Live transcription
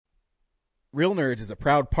Real Nerds is a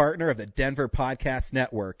proud partner of the Denver Podcast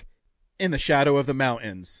Network. In the shadow of the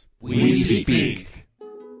mountains, we speak.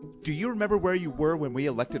 Do you remember where you were when we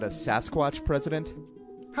elected a Sasquatch president?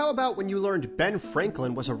 How about when you learned Ben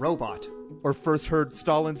Franklin was a robot? Or first heard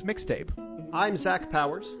Stalin's mixtape? I'm Zach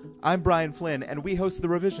Powers. I'm Brian Flynn, and we host The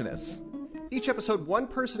Revisionists. Each episode, one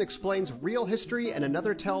person explains real history and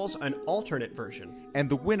another tells an alternate version. And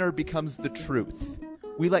the winner becomes the truth.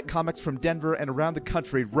 We let comics from Denver and around the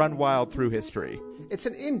country run wild through history. It's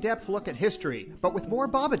an in-depth look at history, but with more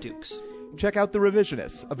Babadooks. Check out The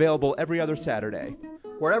Revisionists, available every other Saturday.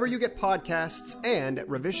 Wherever you get podcasts and at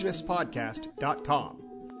revisionistpodcast.com.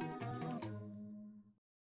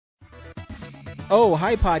 Oh,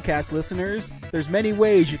 hi, podcast listeners. There's many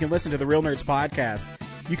ways you can listen to the Real Nerds Podcast.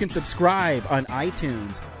 You can subscribe on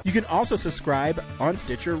iTunes. You can also subscribe on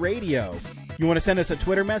Stitcher Radio. You want to send us a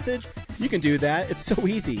Twitter message? You can do that. It's so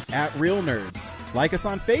easy, at Real Nerds. Like us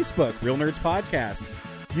on Facebook, Real Nerds Podcast.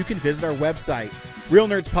 You can visit our website,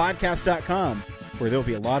 realnerdspodcast.com, where there'll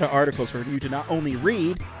be a lot of articles for you to not only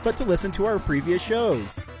read, but to listen to our previous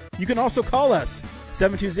shows. You can also call us,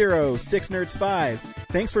 720-6nerds5.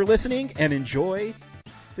 Thanks for listening, and enjoy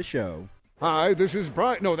the show. Hi, this is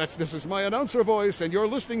Brian. No, this is my announcer voice, and you're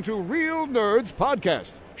listening to Real Nerds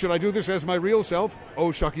Podcast. Should I do this as my real self? Oh,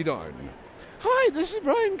 shucky darn. Hi, this is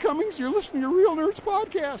Brian Cummings. You're listening to Real Nerds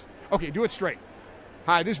Podcast. Okay, do it straight.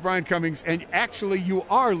 Hi, this is Brian Cummings, and actually you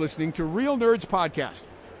are listening to Real Nerds Podcast.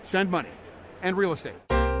 Send money. And real estate.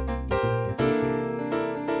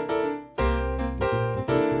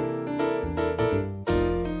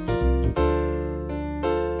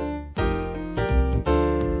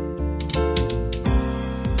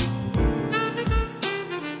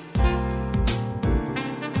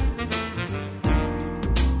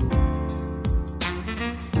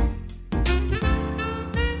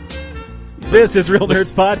 This is Real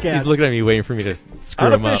Nerds Podcast. He's looking at me waiting for me to screw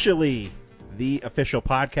him up. Unofficially, the official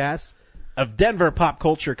podcast of Denver Pop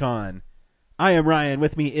Culture Con. I am Ryan.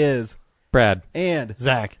 With me is Brad and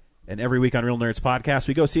Zach. And every week on Real Nerds Podcast,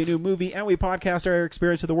 we go see a new movie and we podcast our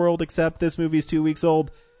experience of the world, except this movie is 2 weeks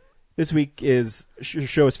old. This week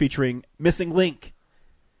show is featuring Missing Link.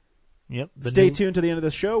 Yep. Stay tuned to the end of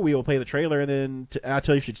the show. We will play the trailer, and then I'll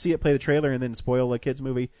tell you should see it, play the trailer, and then spoil a kid's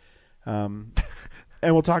movie. And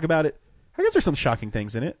we'll talk about it. I guess there's some shocking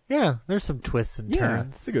things in it. Yeah, there's some twists and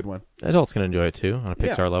turns. It's a good one. Adults can enjoy it too on a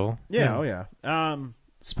Pixar level. Yeah, oh yeah.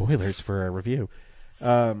 Spoilers for our review.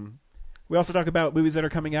 We also talk about movies that are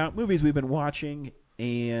coming out, movies we've been watching,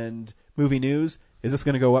 and movie news. Is this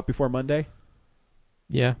going to go up before Monday?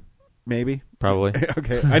 Yeah. Maybe. Probably.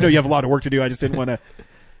 Okay. I know you have a lot of work to do. I just didn't want to...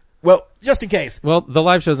 Well, just in case. Well, the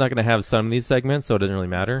live show's not going to have some of these segments, so it doesn't really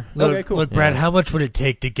matter. Okay, cool. Look, Brad, how much would it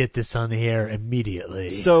take to get this on the air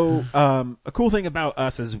immediately? So, a cool thing about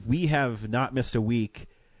us is we have not missed a week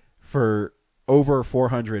for over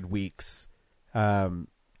 400 weeks. And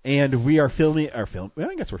we are filming... Well,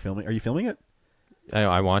 I guess we're filming. Are you filming it?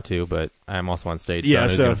 I want to, but I'm also on stage, so I'm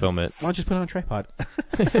just going to film it. Why don't you just put it on a tripod?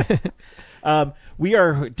 We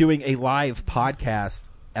are doing a live podcast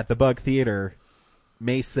at the Bug Theater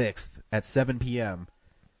May 6th at 7 p.m.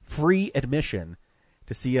 Free admission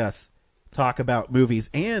to see us talk about movies.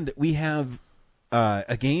 And we have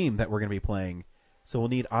a game that we're going to be playing. So we'll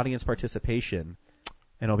need audience participation,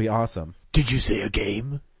 and it'll be awesome. Did you say a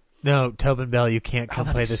game? No, Tobin Bell, you can't come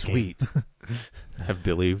play this sweet. game. Have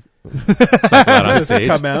Billy cycle out on stage.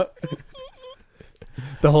 Come out.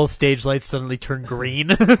 The whole stage lights suddenly turn green.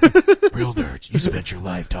 Real nerds, you spent your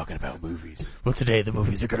life talking about movies. Well, today the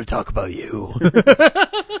movies are going to talk about you.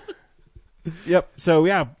 Yep. So,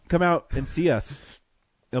 yeah, come out and see us.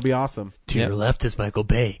 It'll be awesome. To your left is Michael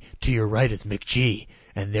Bay. To your right is Mick G.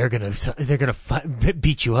 And they're gonna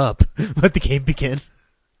beat you up. Let the game begin.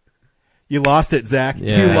 You lost it, Zach.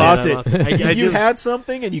 Yeah. You lost I it. lost it. You had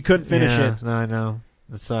something and you couldn't finish it. No, I know.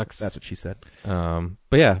 It sucks. That's what she said.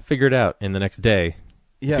 But yeah, figure it out in the next day.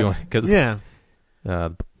 Yes.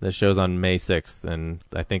 The show's on May 6th, and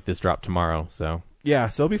I think this dropped tomorrow. So Yeah,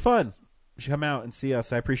 so it'll be fun. You should come out and see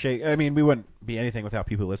us. I appreciate... I mean, we wouldn't be anything without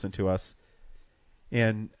people who listen to us.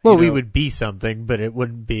 And we would be something, but it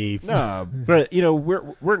wouldn't be... No, but,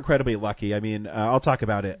 we're incredibly lucky. I mean, I'll talk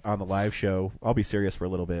about it on the live show. I'll be serious for a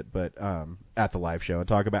little bit, but at the live show, and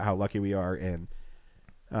talk about how lucky we are and...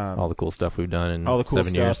 all the cool stuff we've done in all the cool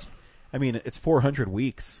 7 years. stuff. I mean, it's 400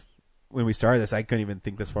 weeks. When we started this, I couldn't even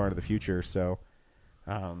think this far into the future. So,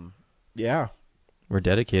 yeah. We're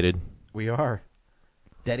dedicated. We are.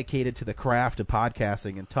 Dedicated to the craft of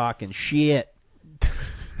podcasting and talking shit.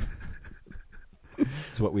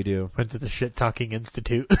 That's what we do. Went to the Shit Talking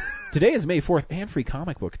Institute. Today is May 4th and Free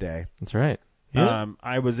Comic Book Day. That's right. Yeah.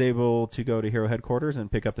 I was able to go to Hero Headquarters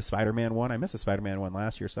and pick up the Spider-Man one. I missed the Spider-Man one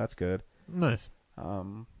last year, so that's good. Nice.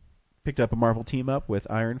 Picked up a Marvel team-up with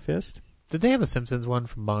Iron Fist. Did they have a Simpsons one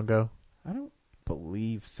from Bongo? I don't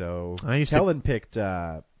believe so. Kellen picked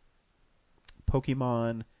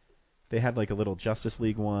Pokemon. They had like a little Justice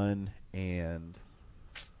League one and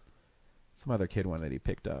some other kid one that he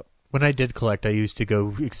picked up. When I did collect, I used to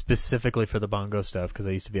go specifically for the Bongo stuff because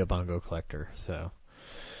I used to be a Bongo collector. So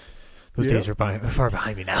those days are far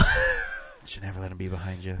behind me now. Should never let him be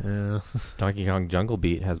behind you. Donkey Kong Jungle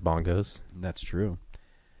Beat has bongos. That's true.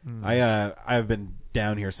 I've been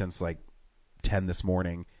down here since like 10 this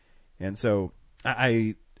morning, and so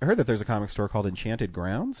I heard that there's a comic store called Enchanted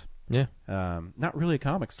Grounds. Yeah. Not really a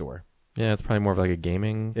comic store. Yeah, it's probably more of like a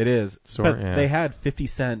gaming. It is. Store, but yeah. They had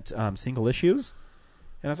 50-cent single issues,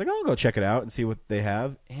 and I was like, I'll go check it out and see what they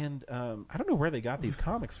have. And I don't know where they got these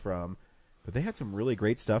comics from, but they had some really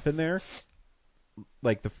great stuff in there,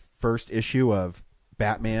 like the first issue of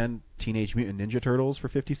Batman Teenage Mutant Ninja Turtles for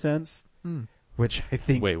 50 cents, which I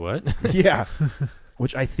think... Wait, what? Yeah.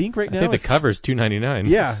 Which I think right now... I think the cover's $2.99.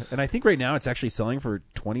 Yeah, and I think right now it's actually selling for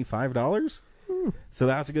 $25. So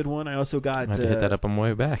that was a good one. I also got... I have to hit that up on my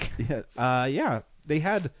way back. Yeah, they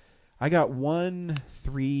had... I got 1,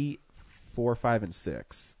 3, 4, 5, and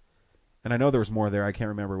 6. And I know there was more there. I can't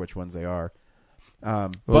remember which ones they are.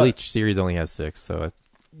 Well, each series only has 6, so...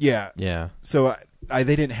 Yeah. So they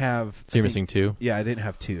didn't have... So you're missing 2? Yeah, I didn't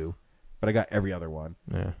have 2. But I got every other one.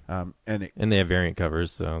 Yeah. And they have variant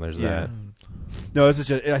covers, so there's that. No, this is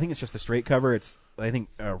just... I think it's just the straight cover. It's... I think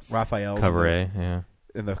Raphael's... Cover A, yeah.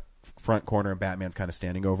 In the front corner, and Batman's kind of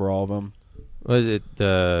standing over all of them. Was it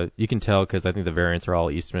you can tell because I think the variants are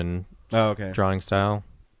all Eastman drawing style.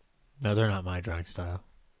 No, they're not my drawing style.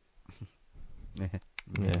 Yeah,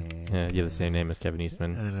 you have the same name as Kevin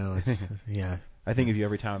Eastman. I know. It's, yeah. I think if you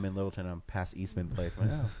every time I'm in Littleton, I'm past Eastman Place. I'm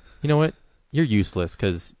like, oh. You know what? You're useless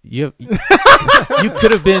because you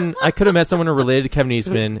could have been. I could have met someone related to Kevin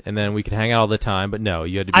Eastman, and then we could hang out all the time. But no,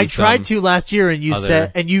 you had to be. I tried to last year, and you other...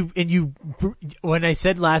 said, and you, when I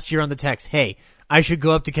said last year on the text, hey, I should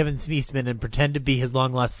go up to Kevin Eastman and pretend to be his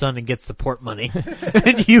long lost son and get support money,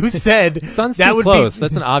 and you said son's that too would close. Be...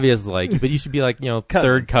 That's an obvious like, but you should be like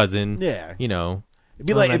third cousin. Yeah, it'd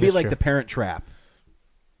be like the Parent Trap.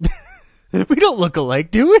 We don't look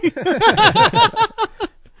alike, do we?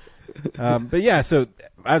 But yeah, so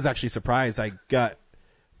I was actually surprised. I got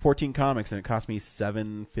 14 comics and it cost me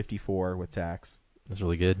 $7.54 with tax. That's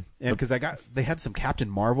really good. And because they had some Captain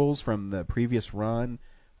Marvels from the previous run,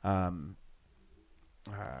 a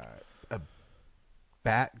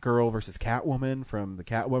Batgirl versus Catwoman from the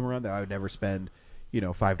Catwoman run that I would never spend,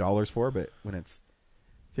 $5 for, but when it's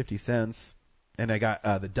 50 cents. And I got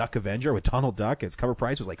the Duck Avenger with Donald Duck. Its cover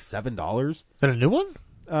price was like $7. Is that a new one?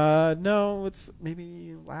 No, it's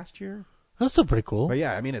maybe last year. That's still pretty cool. But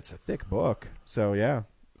yeah, I mean, it's a thick book. So yeah.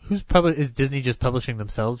 Is Disney just publishing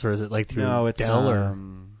themselves, or is it like through Dell or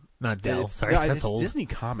not Dell? Sorry, that's it's old. Disney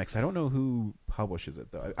Comics. I don't know who publishes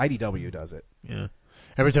it though. IDW does it. Yeah.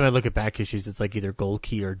 Every time I look at back issues, it's like either Gold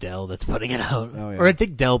Key or Dell that's putting it out. Oh, yeah. Or I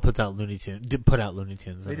think Dell puts out Looney Tunes. Put out Looney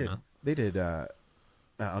Tunes. They did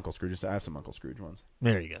Uncle Scrooge. I have some Uncle Scrooge ones.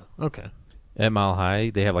 There you go. Okay. At Mile High,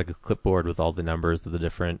 they have like a clipboard with all the numbers of the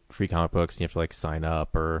different free comic books, and you have to like sign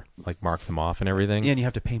up or like mark them off and everything. Yeah, and you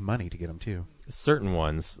have to pay money to get them too. Certain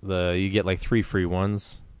ones, you get like 3 free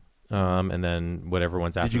ones, and then whatever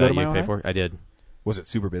ones after did you go that to you Mile pay High? for. I did. Was it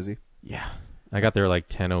super busy? Yeah, I got there like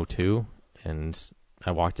 10:02, and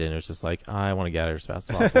I walked in. It was just like I want to get out as fast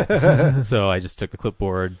as possible. So I just took the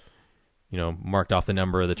clipboard. Marked off the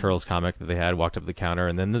number of the Turtles comic that they had, walked up to the counter,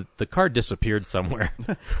 and then the card disappeared somewhere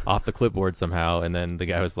off the clipboard somehow, and then the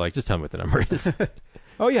guy was like, just tell me what the number is.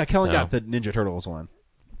 Oh, yeah, Kellen got the Ninja Turtles one.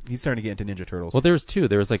 He's starting to get into Ninja Turtles. Well, there was 2.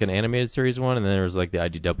 There was like an animated series one, and then there was like the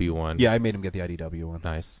IDW one. Yeah, I made him get the IDW one.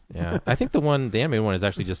 Nice. Yeah. I think the animated one is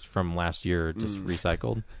actually just from last year, just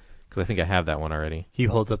recycled, because I think I have that one already. He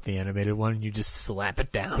holds up the animated one, and you just slap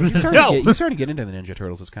it down. He's starting to get into the Ninja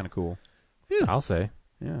Turtles. It's kind of cool. Yeah. I'll say.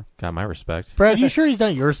 Yeah. Got my respect. Brad, you sure he's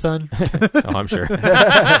not your son? Oh, I'm sure.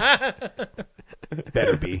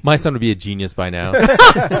 Better be. My son would be a genius by now.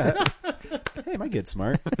 Hey, my kid's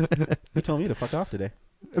smart. He told me to fuck off today.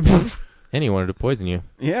 And he wanted to poison you.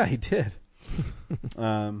 Yeah, he did.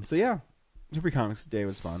 So yeah, Free Comics Day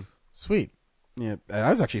was fun. Sweet. Yeah,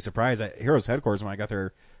 I was actually surprised at Heroes Headquarters when I got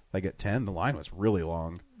there like at 10. The line was really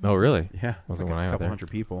long. Oh, really? Yeah, Wasn't like when I a was couple there.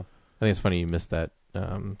 hundred people. I think it's funny you missed that.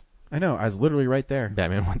 I know. I was literally right there.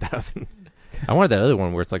 Batman 1000. I wanted that other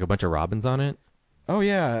one where it's like a bunch of Robins on it. Oh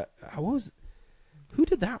yeah, who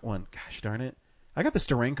did that one? Gosh darn it! I got the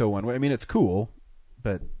Steranko one. I mean, it's cool,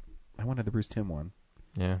 but I wanted the Bruce Timm one.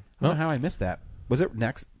 Yeah. I don't know how I missed that. Was it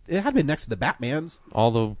next? It had been next to the Batmans.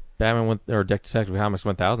 All the Batman or Detective Comics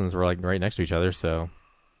 1000s were like right next to each other. So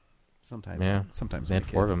Sometimes they had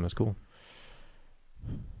 4 of them. It was cool.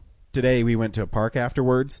 Today we went to a park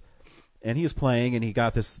afterwards, and he was playing, and he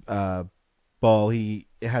got this ball. It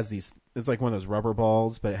has these. It's like one of those rubber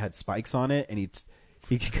balls, but it had spikes on it, and he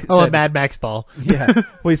said, a Mad Max ball. Yeah.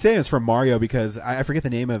 Well, he's saying it's from Mario because I forget the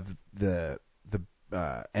name of the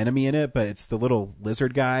enemy in it, but it's the little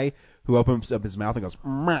lizard guy who opens up his mouth and goes,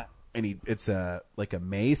 "Meh," and it's like a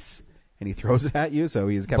mace, and he throws it at you. So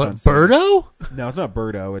he's kept on saying, Birdo? No, it's not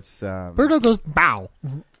Birdo. It's Birdo goes bow.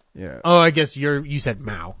 Yeah. Oh, I guess you said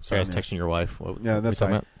Mao. Sorry, I was texting your wife. Yeah, that's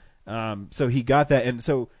fine. So he got that, and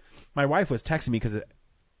so my wife was texting me because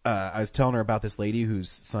I was telling her about this lady whose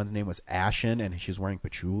son's name was Ashen, and she's wearing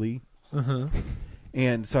patchouli.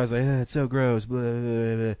 And so I was like, it's so gross. Blah, blah,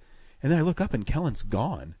 blah, blah. And then I look up, and Kellen's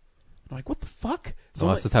gone. I'm like, what the fuck? So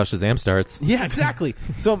this is how Shazam starts. Yeah, exactly.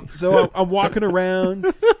 So I'm walking around,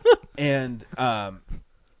 and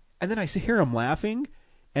then I hear him laughing.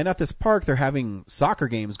 And at this park, they're having soccer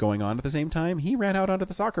games going on at the same time. He ran out onto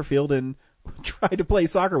the soccer field and tried to play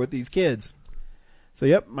soccer with these kids. So,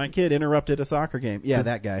 yep, my kid interrupted a soccer game. Yeah,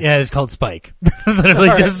 that guy. Yeah, it's called Spike. Literally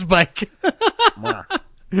just Spike.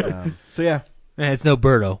 So, yeah. It's no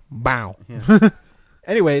Birdo. Bow. Yeah.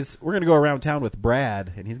 Anyways, we're going to go around town with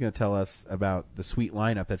Brad, and he's going to tell us about the sweet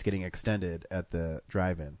lineup that's getting extended at the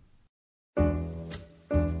drive-in.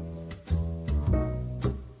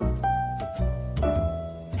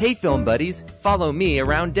 Hey, film buddies, follow me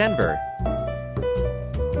around Denver.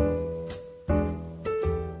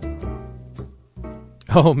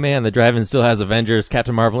 Oh man, the drive-in still has Avengers,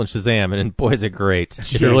 Captain Marvel, and Shazam, and boy, is it great.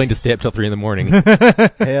 If you're willing to stay up till 3 a.m.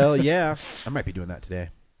 Hell yeah. I might be doing that today.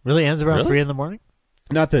 Really ends around 3 a.m?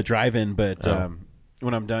 Not the drive-in, but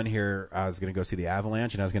when I'm done here, I was going to go see the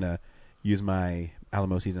Avalanche, and I was going to use my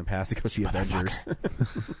Alamo season pass to go see Avengers.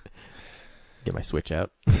 Get my Switch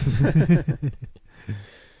out.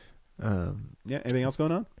 Yeah, anything else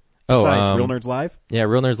going on? Oh, Besides Real Nerds Live? Yeah,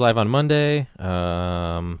 Real Nerds Live on Monday.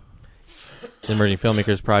 The Emerging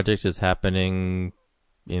Filmmakers Project is happening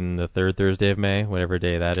in the 3rd Thursday of May, whatever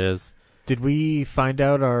day that is. Did we find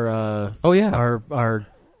out our our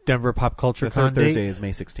Denver Pop Culture The Con 3rd date? Thursday is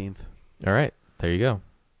May 16th. All right, there you go.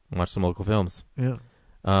 Watch some local films. Yeah.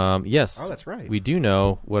 Yes. Oh, that's right. We do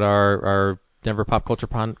know what our Denver Pop Culture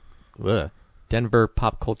Denver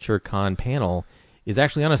Pop Culture Con panel is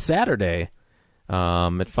actually on a Saturday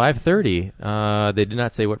at 5:30. They did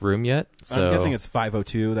not say what room yet. So I'm guessing it's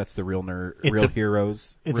 502. That's the Real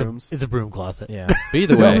Heroes rooms. It's a broom closet. Yeah. But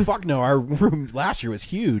either way. No, fuck no. Our room last year was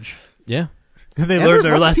huge. Yeah. They And learned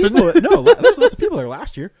there their was lots of lesson. people- no, there's lots of people there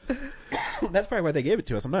last year. That's probably why they gave it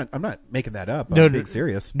to us. I'm not making that up. I'm being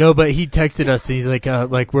serious. No, but he texted us and he's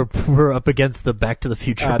like we're up against the Back to the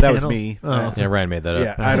Future That panel. was me. Oh. Yeah, Ryan made that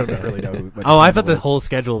up. Yeah, I don't really know. What Oh, I time thought it the was. whole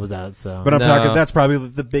schedule was out. So, But I'm No. talking. That's probably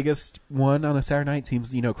the biggest one on a Saturday night.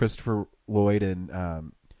 Seems Christopher Lloyd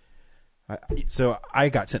and so I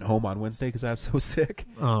got sent home on Wednesday because I was so sick.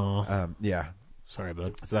 oh, Yeah. sorry,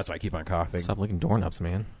 bud. So that's why I keep on coughing. Stop licking doorknobs,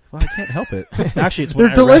 man. Well, I can't help it. Actually, it's when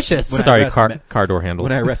They're delicious. Sorry, car door handles.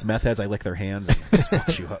 When I arrest meth heads, I lick their hands and it just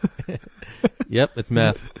fucks you up. Yep, it's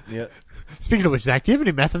meth. Yeah. Speaking of which, Zach, do you have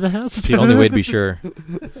any meth in the house? It's the only way to be sure.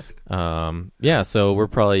 Yeah, so we're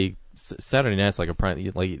probably Saturday night's like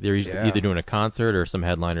they're usually either doing a concert or some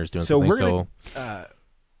headliners doing So something. we're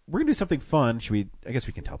gonna do something fun. I guess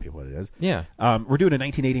we can tell people what it is. Yeah. We're doing a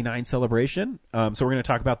 1989 celebration. So we're gonna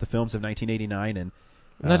talk about the films of 1989 and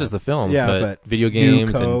Not just the films, yeah, but video New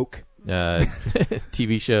games Coke. and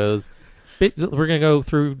TV shows. We're going to go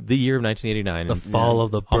through the year of 1989. The and, fall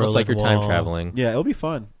of the Berlin almost like you're time Wall. traveling. Yeah, it'll be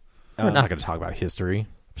fun. We're not going to talk about history.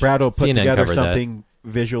 Brad will put CNN together covered that. something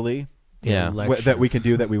visually Yeah. that we can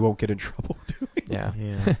do that we won't get in trouble doing. Yeah.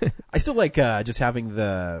 Yeah. I still like just having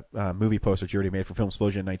the movie posters you already made for Film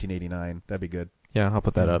Explosion in 1989. That'd be good. Yeah, I'll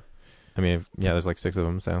put that up. I mean, there's like 6 of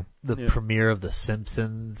them, so. The Yeah. premiere of The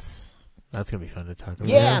Simpsons. That's gonna be fun to talk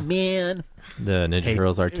about. man. The Ninja Hey.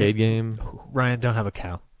 Turtles arcade game. Ryan, don't have a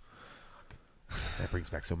cow. That brings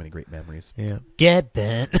back so many great memories. Yeah. Get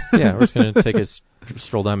bent. Yeah, we're just going to take a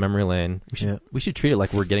stroll down memory lane. Yeah. We should treat it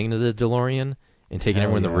like we're getting into the DeLorean and taking Hell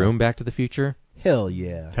everyone in yeah. the room back to the future. Hell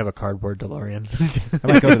yeah. Have a cardboard DeLorean. I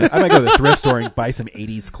might go to the thrift store and buy some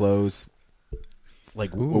 80s clothes,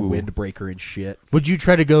 like a Ooh. windbreaker and shit. Would you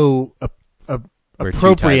try to go Wear too tight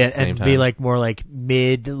appropriate at the same and be time. like more like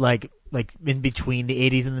mid, like like in between the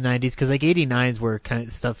 80s and the 90s, because like 89s were kind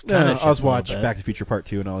of stuff. No, I'll just watch Back to the Future Part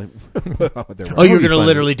 2 and all. Oh, you're gonna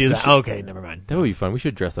literally do that? Okay, never mind. That would be fun. We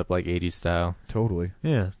should dress up like 80s style. Totally.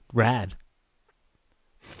 Yeah, rad.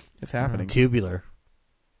 It's happening. Tubular.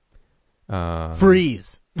 Um,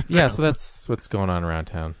 Freeze. Yeah, so that's what's going on around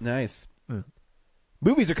town. Nice.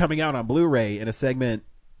 Movies are coming out on Blu-ray in a segment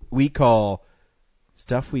we call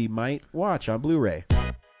Stuff We Might Watch on Blu-ray.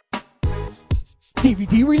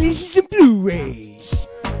 DVD releases and Blu-rays.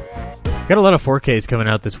 Got a lot of 4Ks coming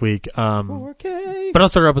out this week. 4K. But I'll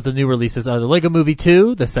start out with the new releases. The Lego Movie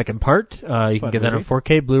 2, the second part. You can get that on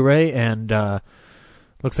 4K Blu-ray, and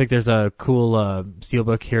looks like there's a cool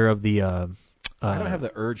steelbook here of the... I don't have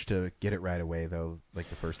the urge to get it right away, though, like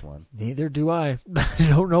the first one. Neither do I. I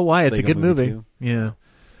don't know why. It's Lego a good movie. 2. Yeah.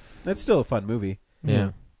 That's still a fun movie. Yeah.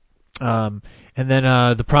 And then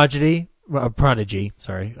the Prodigy,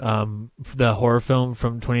 sorry. The horror film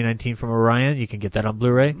from 2019 from Orion. You can get that on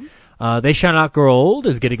Blu-ray. They Shall Not Grow Old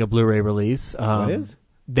is getting a Blu-ray release. What is?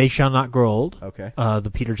 They Shall Not Grow Old. Okay. The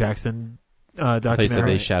Peter Jackson documentary. They said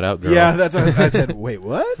they shout out girl. Yeah, that's what I said. Wait,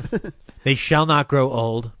 what? They Shall Not Grow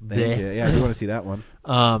Old. Thank you. Yeah, I do want to see that one.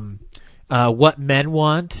 What Men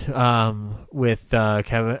Want with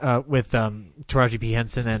Kevin with Taraji P.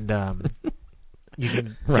 Henson and you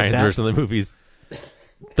can Ryan's that. version of the movie's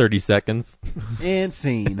 30 seconds. And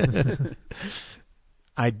scene.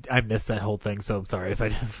 I missed that whole thing, so I'm sorry if I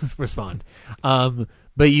didn't respond.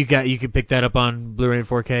 But you can pick that up on Blu-ray and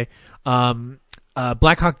 4K.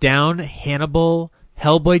 Black Hawk Down, Hannibal,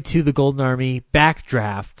 Hellboy 2: The Golden Army,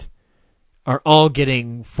 Backdraft are all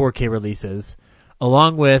getting 4K releases,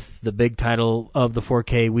 along with the big title of the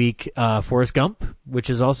 4K week, Forrest Gump, which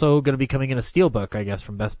is also going to be coming in a steelbook, I guess,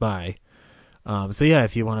 from Best Buy. So yeah,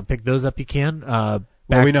 if you want to pick those up, you can.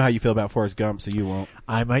 Well, we know how you feel about Forrest Gump, so you won't.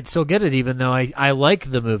 I might still get it, even though I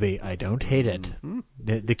like the movie. I don't hate it.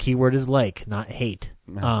 The key word is like, not hate.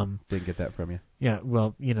 Didn't get that from you. Yeah,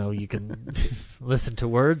 well, you can listen to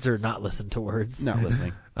words or not listen to words. Not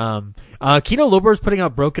listening. Kino Lorber is putting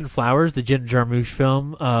out Broken Flowers, the Jim Jarmusch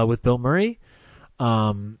film with Bill Murray.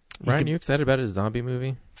 Ryan, you excited about his zombie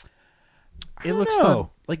movie? It looks fun.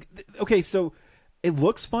 Like, okay, so it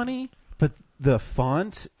looks funny, but the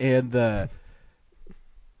font and the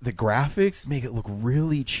graphics make it look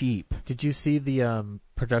really cheap. Did you see the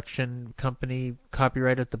production company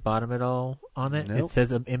copyright at the bottom at all on it? Nope. It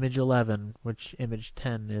says Image 11, which Image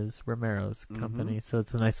 10 is Romero's company, so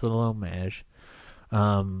it's a nice little homage.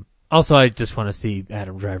 Also, I just want to see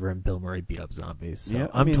Adam Driver and Bill Murray beat up zombies. So Yeah,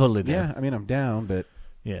 I'm totally there. Yeah, I mean, I'm down, but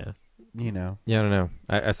Yeah. you know. Yeah, I don't know.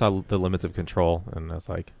 I saw The Limits of Control, and I was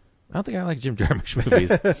like, I don't think I like Jim Jarmusch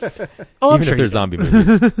movies. Oh, I'm Even sure if they're you zombie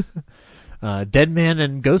movies. Dead Man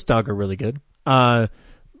and Ghost Dog are really good.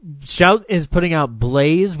 Shout is putting out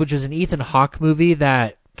Blaze, which is an Ethan Hawke movie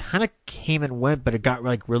that kind of came and went, but it got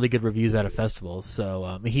like really good reviews at a festival.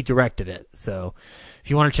 So he directed it. So if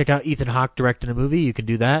you want to check out Ethan Hawke directing a movie, you can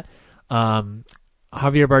do that.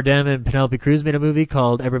 Javier Bardem and Penelope Cruz made a movie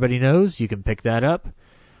called Everybody Knows. You can pick that up.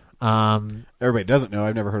 Everybody doesn't know.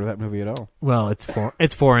 I've never heard of that movie at all. Well,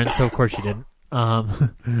 it's foreign, so of course you didn't.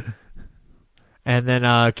 And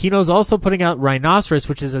then Kino's also putting out Rhinoceros,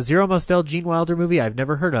 which is a Zero Mostel Gene Wilder movie I've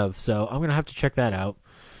never heard of, so I'm gonna have to check that out.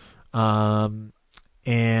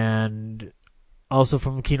 And also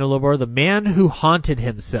from Kino Lorber, The Man Who Haunted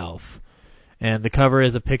Himself, and the cover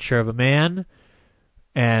is a picture of a man,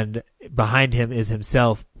 and behind him is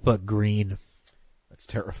himself, but green. That's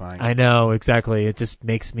terrifying. I know, exactly. It just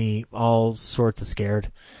makes me all sorts of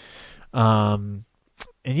scared. And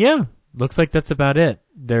yeah, looks like that's about it.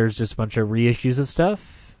 There's just a bunch of reissues of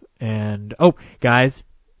stuff. And, oh, guys,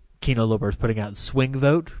 Kino Lorber is putting out Swing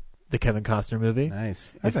Vote, the Kevin Costner movie.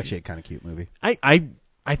 Nice. That's actually a kind of cute movie. I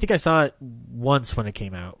think I saw it once when it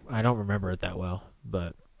came out. I don't remember it that well.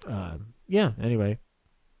 But, yeah, anyway.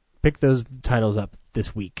 Pick those titles up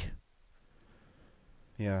this week.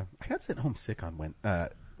 Yeah, I got sent home sick on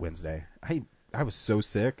Wednesday. I was so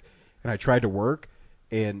sick, and I tried to work,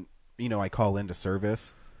 and I call into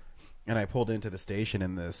service, and I pulled into the station,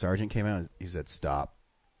 and the sergeant came out, and he said, "Stop,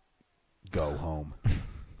 go home."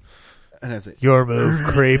 And I said, "Your move,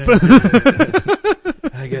 creep."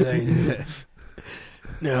 I got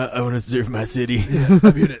No, I want to serve my city. Yeah,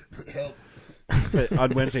 I'm here to help. But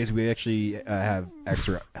on Wednesdays, we actually have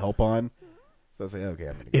extra help on. So I was like, okay,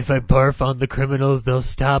 I'm going to go. If I barf on the criminals, they'll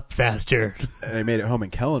stop faster. And I made it home, and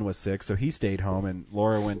Kellen was sick, so he stayed home, and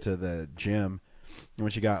Laura went to the gym. And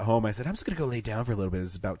when she got home, I said, I'm just going to go lay down for a little bit. It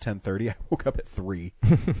was about 10:30. I woke up at 3.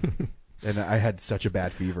 And I had such a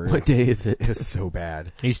bad fever. What day is it? It was so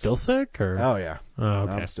bad. Are you still sick? Or? Oh, yeah. Oh,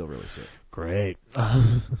 okay. I'm still really sick. Great. You're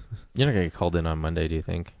not gonna get called in on Monday, do you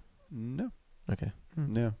think? No. Okay.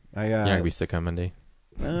 No. You're not gonna be sick on Monday.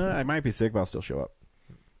 I might be sick, but I'll still show up.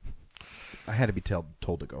 I had to be told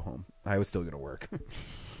to go home. I was still going to work.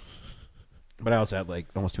 But I also had like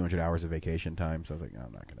almost 200 hours of vacation time, so I was like, no,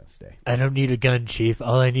 I'm not going to stay. I don't need a gun, Chief.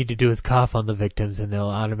 All I need to do is cough on the victims, and they'll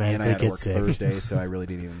And automatically I had to get work sick. Thursday, so I really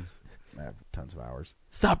didn't even have tons of hours.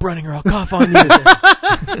 Stop running or I'll cough on you.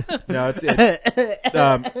 No,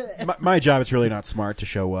 my job, it's really not smart to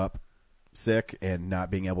show up sick and not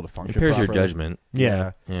being able to function Impairs your properly. judgment.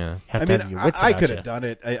 Yeah. Yeah. Have I to mean, have your wits I about could ya. have done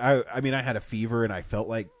it. I mean, I had a fever and I felt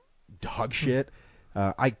like dog shit.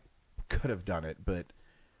 I could have done it, but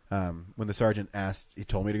when the sergeant he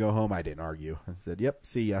told me to go home, I didn't argue. I said, "Yep,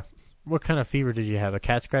 see ya." What kind of fever did you have? A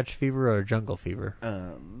cat scratch fever or a jungle fever?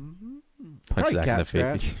 Punch Probably Zach in cat the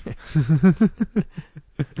face.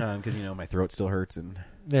 Because my throat still hurts, and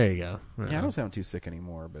There you go. yeah, I don't sound too sick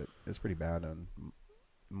anymore, but it's pretty bad on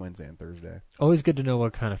Wednesday and Thursday. Always good to know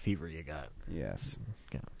what kind of fever you got. Yes,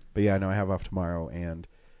 Yeah. but yeah, no, I have off tomorrow and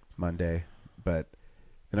Monday, but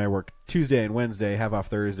then I work Tuesday and Wednesday, have off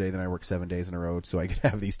Thursday, then I work 7 days in a row, so I could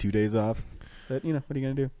have these 2 days off. But what are you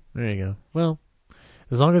gonna do? There you go. Well,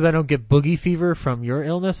 as long as I don't get boogie fever from your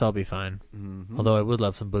illness, I'll be fine. Mm-hmm. Although I would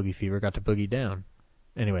love some boogie fever. Got to boogie down.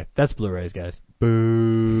 Anyway, that's Blu-rays, guys.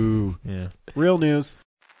 Boo. Yeah. Real news.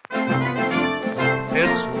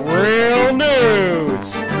 It's real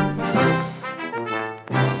news.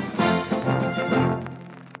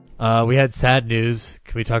 We had sad news.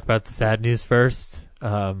 Can we talk about the sad news first?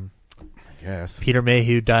 Yes. Peter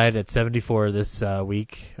Mayhew died at 74 this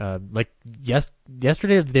week.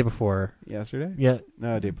 Yesterday or the day before? Yesterday? Yeah,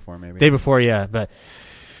 No, the day before maybe. day before. Yeah, but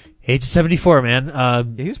age 74, man. Yeah,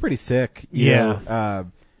 he was pretty sick. But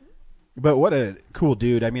what a cool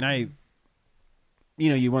dude. I mean,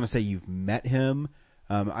 you want to say you've met him.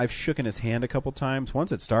 I've shooken his hand a couple times.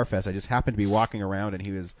 Once at Starfest, I just happened to be walking around, and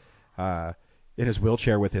he was in his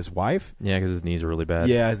wheelchair with his wife. Yeah, because his knees are really bad.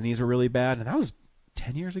 Yeah, his knees were really bad, and that was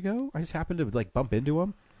 10 years ago. I just happened to bump into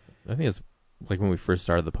him. I think it's like when we first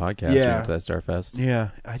started the podcast. Yeah. We went to that Starfest. Yeah,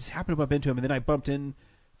 I just happened to bump into him, and then I bumped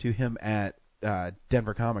into him at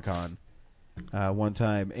Denver Comic Con one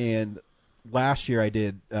time, and last year I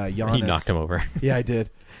did Giannis. He knocked him over. Yeah, I did.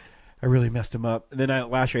 I really messed him up. And then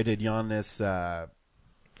last year I did Giannis.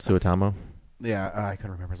 Suotamo. Yeah, I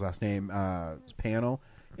couldn't remember his last name. Panel,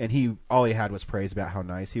 and all he had was praise about how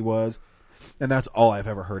nice he was, and that's all I've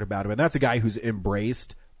ever heard about him. And that's a guy who's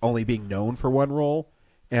embraced only being known for one role,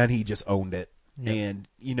 and he just owned it. Yep. And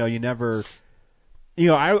you never,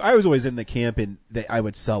 I was always in the camp and that I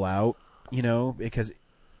would sell out, because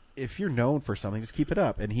if you're known for something, just keep it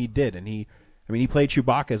up. And he did, and he played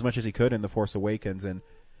Chewbacca as much as he could in The Force Awakens, and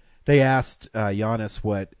they asked Giannis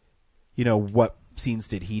what scenes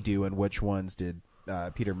did he do and which ones did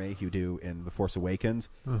Peter Mayhew do in The Force Awakens,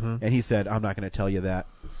 and he said, I'm not going to tell you that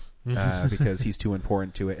because he's too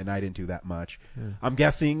important to it, and I didn't do that much. Yeah. I'm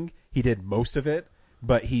guessing he did most of it,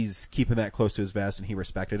 but he's keeping that close to his vest, and he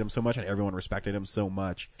respected him so much, and everyone respected him so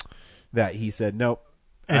much that he said, nope,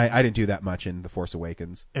 I didn't do that much in The Force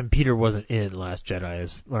Awakens. And Peter wasn't in Last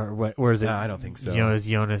Jedi, or is it? I don't think so.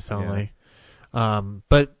 Jonas only. Yeah.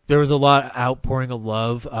 But there was a lot of outpouring of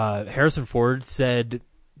love. Harrison Ford said,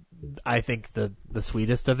 I think the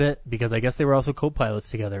sweetest of it, because I guess they were also co-pilots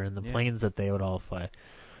together in the planes that they would all fly.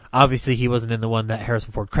 Obviously, he wasn't in the one that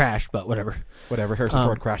Harrison Ford crashed, but whatever. Harrison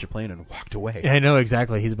Ford crashed a plane and walked away. I know,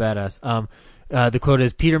 exactly. He's a badass. The quote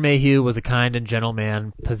is, Peter Mayhew was a kind and gentle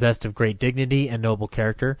man, possessed of great dignity and noble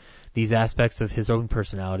character. These aspects of his own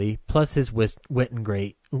personality, plus his wit and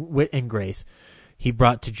grace, he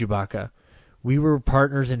brought to Chewbacca. We were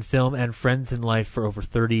partners in film and friends in life for over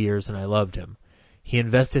 30 years, and I loved him. He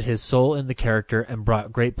invested his soul in the character and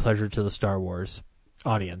brought great pleasure to the Star Wars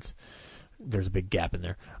audience. There's a big gap in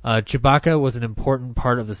there. Chewbacca was an important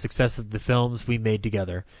part of the success of the films we made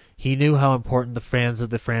together. He knew how important the fans of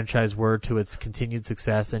the franchise were to its continued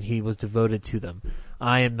success, and he was devoted to them.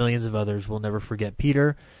 I and millions of others will never forget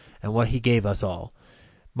Peter and what he gave us all.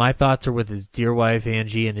 My thoughts are with his dear wife,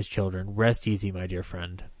 Angie, and his children. Rest easy, my dear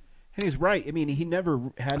friend. And he's right. I mean, he never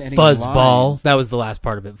had any Fuzzball. lines. That was the last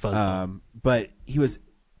part of it, Fuzzball. But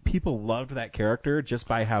people loved that character just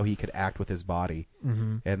by how he could act with his body.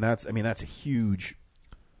 Mm-hmm. And that's a huge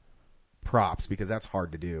props, because that's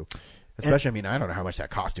hard to do. Especially, I don't know how much that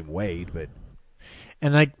costume weighed, but.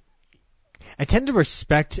 And I tend to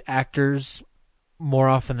respect actors more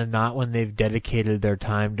often than not when they've dedicated their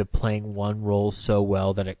time to playing one role so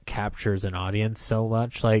well that it captures an audience so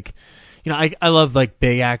much. Like, you know, I love like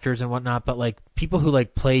big actors and whatnot, but like people who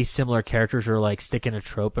like play similar characters or like stick in a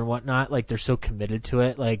trope and whatnot, like they're so committed to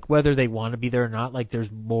it. Like whether they want to be there or not, like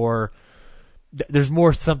there's more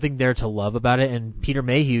something there to love about it. And Peter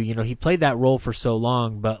Mayhew, you know, he played that role for so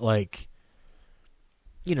long, but like,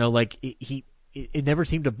 you know, like it never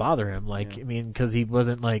seemed to bother him. Like, I mean, cause he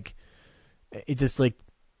wasn't like, it just like,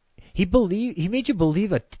 he made you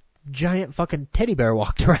believe a giant fucking teddy bear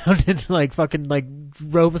walked around and like fucking like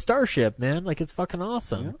drove a starship, man. Like it's fucking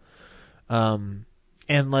awesome. Yeah.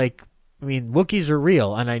 And like, I mean, Wookiees are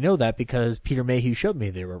real, and I know that because Peter Mayhew showed me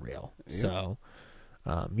they were real. Yeah. So,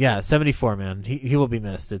 74, man. He will be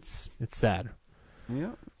missed. It's sad.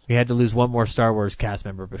 Yeah. We had to lose one more Star Wars cast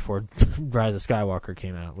member before Rise of Skywalker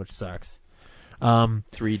came out, which sucks.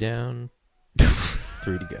 3 down,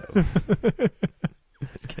 3 to go.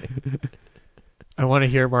 Just kidding. I want to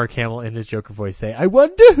hear Mark Hamill in his Joker voice say, "I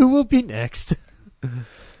wonder who will be next."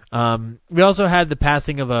 We also had the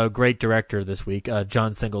passing of a great director this week.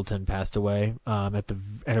 John Singleton passed away at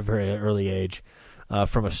a very early age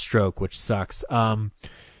from a stroke, which sucks.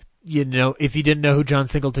 You know, if you didn't know who John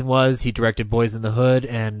Singleton was, he directed Boys in the Hood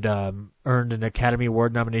and earned an Academy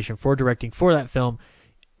Award nomination for directing for that film.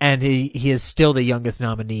 And he is still the youngest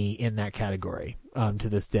nominee in that category to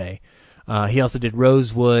this day. He also did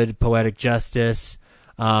Rosewood, Poetic Justice.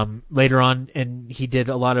 Later on, and he did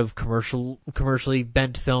a lot of commercially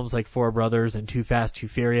bent films like Four Brothers and Too Fast, Too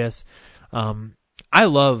Furious. I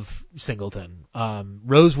love Singleton.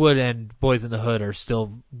 Rosewood and Boys in the Hood are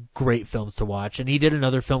still great films to watch. And he did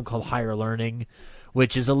another film called Higher Learning,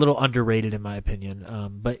 which is a little underrated in my opinion.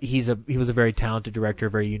 But he was a very talented director, a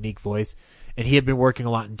very unique voice. And he had been working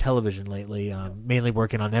a lot in television lately, mainly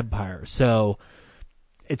working on Empire. So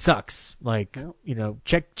it sucks. Like, you know,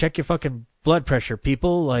 check your fucking blood pressure,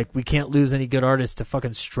 people. Like, we can't lose any good artists to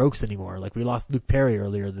fucking strokes anymore. Like, we lost Luke Perry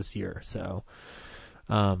earlier this year. So,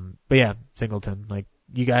 but yeah, Singleton. Like,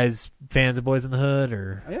 you guys fans of Boys in the Hood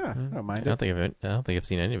or? Yeah, I don't mind I don't think I've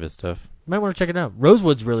seen any of his stuff. You might want to check it out.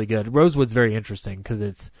 Rosewood's really good. Rosewood's very interesting because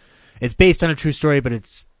it's based on a true story, but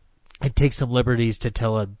it takes some liberties to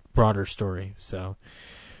tell a broader story. So,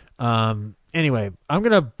 anyway, I'm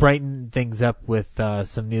going to brighten things up with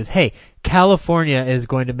some news. Hey, California is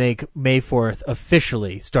going to make May 4th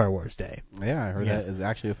officially Star Wars Day. Yeah, I heard that is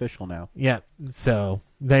actually official now. Yeah, so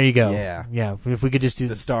there you go. Yeah. If we could just do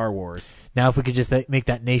the Star Wars. Now, if we could just make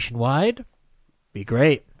that nationwide, be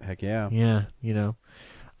great. Heck yeah. Yeah, you know.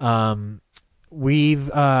 We've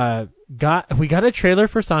got a trailer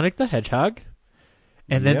for Sonic the Hedgehog,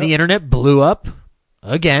 and then the internet blew up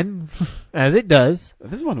again, as it does.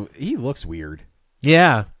 This one, he looks weird.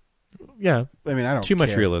 Yeah. I mean, I don't Too much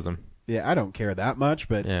care. realism. Yeah, I don't care that much,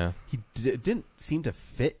 but Yeah. he didn't seem to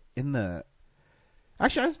fit in the...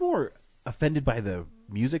 Actually, I was more offended by the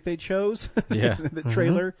music they chose. Yeah. The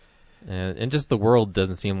trailer. And just the world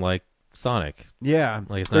doesn't seem like Sonic. Yeah.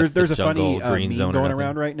 Like it's not there's the a funny jungle, green meme zone or going nothing.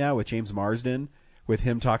 around right now with James Marsden, with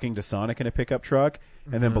him talking to Sonic in a pickup truck,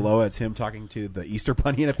 and then below it's him talking to the Easter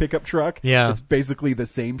Bunny in a pickup truck. Yeah. It's basically the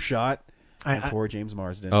same shot. I- Poor James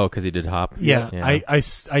Marsden. Oh, because he did Hop. Yeah,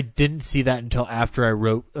 I didn't see that until after I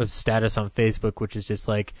wrote a status on Facebook, which is just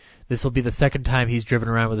like, this will be the second time he's driven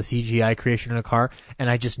around with a CGI creation in a car, and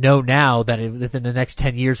I just know now that within the next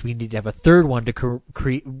 10 years we need to have a third one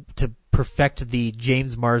to perfect the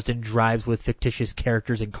James Marsden drives with fictitious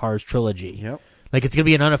characters in cars trilogy. Yep. Like, it's going to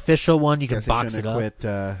be an unofficial one, you can Guess box it up. quit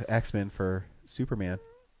X-Men for Superman.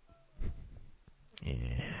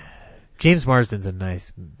 Yeah. James Marsden's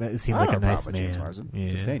it seems like a nice man. James Marsden. Yeah.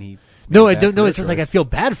 Just saying he... No, made I don't that know. career It's just like I choice. feel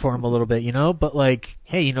bad for him a little bit, you know. But like,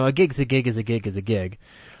 hey, you know, a gig's a gig is a gig is a gig.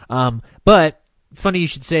 But funny you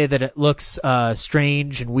should say that it looks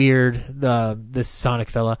strange and weird. This Sonic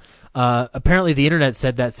fella. Apparently, the internet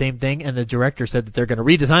said that same thing, and the director said that they're going to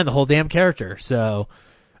redesign the whole damn character. So,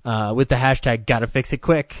 with the hashtag "gotta fix it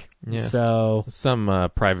quick." Yeah. So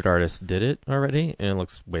Some private artist did it already, and it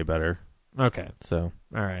looks way better. okay, So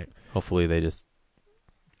all right. hopefully they just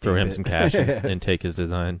throw him some cash and take his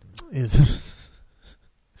design.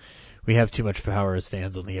 We have too much power as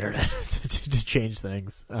fans on the internet to change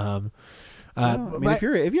things. Well, I mean, if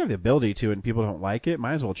you have the ability to and people don't like it,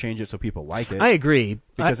 might as well change it so people like it. I agree.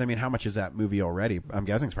 Because I mean, how much is that movie already? I'm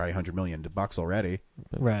guessing it's probably $100 million already.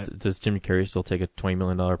 Right. Does Jim Carrey still take a $20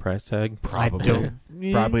 million price tag? Probably.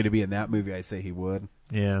 Yeah. Probably to be in that movie, I'd say he would.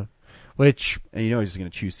 Yeah. Which, And you know he's just going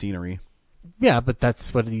to choose scenery. yeah, but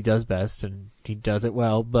that's what he does best, and he does it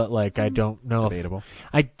well. But like, I don't know Debatable.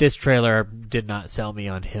 this trailer did not sell me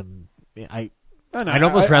on him. Oh, no, I'd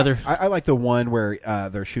almost rather. I like the one where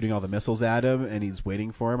they're shooting all the missiles at him and he's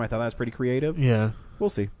waiting for him. I thought that was pretty creative. Yeah. We'll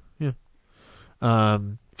see. Yeah.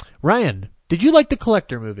 Ryan, did you like the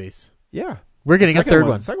Collector movies? Yeah. We're getting a third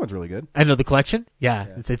one. The second one's really good. I know the collection. Yeah.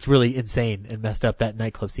 It's really insane and messed up. That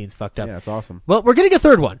nightclub scene's fucked up. Yeah, it's awesome. Well, we're getting a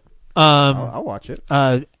third one. I'll watch it.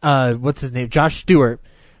 What's his name? Josh Stewart,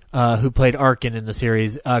 who played Arkin in the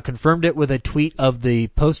series, confirmed it with a tweet of the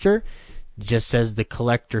poster. It just says the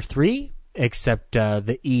Collector 3, except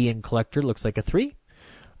the E in Collector looks like a 3.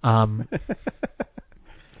 I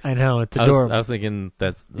know, it's adorable. I was thinking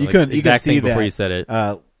that's You like couldn't the exact see thing before that, you said it.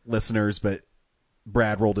 Listeners, but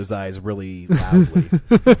Brad rolled his eyes really loudly.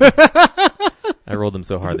 I rolled them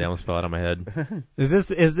so hard they almost fell out of my head. Is this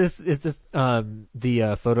the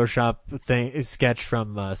Photoshop thing sketch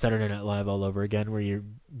from Saturday Night Live all over again, where you're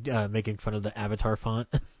making fun of the Avatar font?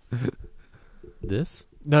 This?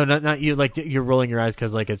 No, not you. Like you're rolling your eyes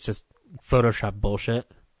because like it's just Photoshop bullshit.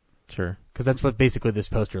 Sure. Because that's what basically this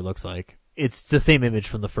poster looks like. It's the same image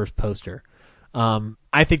from the first poster.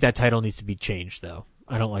 I think that title needs to be changed, though.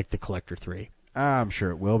 I don't like the Collector 3. I'm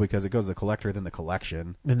sure it will because it goes the Collector, then the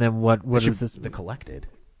Collection. And then what is this? The Collected.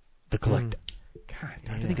 The Collect. God,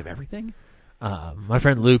 do I have to think of everything? My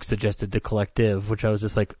friend Luke suggested the Collective, which I was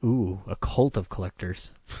just like, ooh, a cult of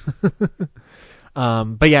collectors.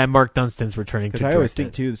 But yeah, Mark Dunstan's returning to Because I always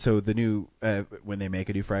direct think, it. too, so the new, when they make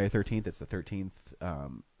a new Friday the 13th, it's the 13th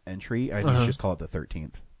entry. I think you should just call it the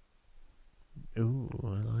 13th. Ooh,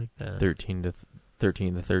 I like that. 13 the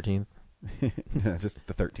 13th. Just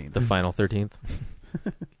the 13th. The final 13th.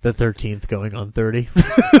 The 13th going on 30.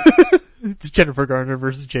 It's Jennifer Garner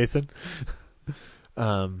versus Jason.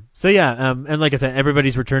 So yeah, and like I said,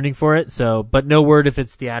 everybody's returning for it. So, but no word if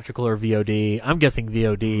it's theatrical or VOD. I'm guessing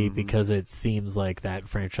VOD because it seems like that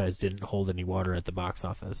franchise didn't hold any water at the box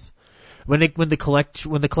office. When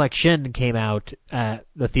the collection came out at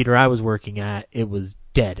the theater I was working at, it was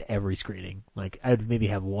dead every screening. Like I'd maybe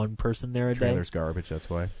have one person there a day. Trailer's garbage, that's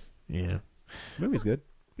why. Yeah. Movie's good.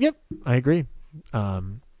 Yep, I agree.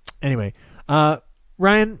 Anyway,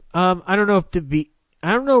 Ryan, I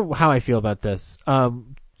don't know how I feel about this.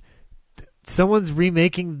 Someone's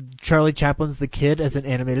remaking Charlie Chaplin's The Kid as an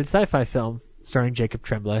animated sci-fi film starring Jacob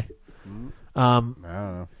Tremblay. I don't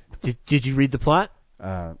know. Did you read the plot?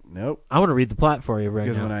 Nope. I want to read the plot for you right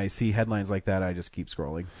Because now. when I see headlines like that, I just keep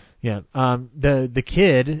scrolling. Yeah. The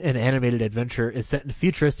Kid, an animated adventure, is set in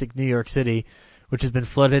futuristic New York City, which has been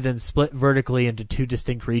flooded and split vertically into two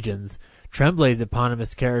distinct regions. Tremblay's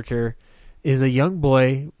eponymous character is a young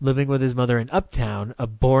boy living with his mother in Uptown, a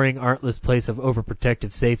boring, artless place of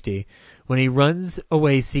overprotective safety. When he runs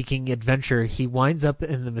away seeking adventure, he winds up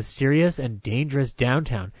in the mysterious and dangerous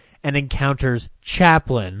downtown and encounters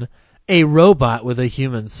Chaplin, a robot with a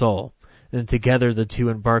human soul. Then together the two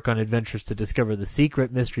embark on adventures to discover the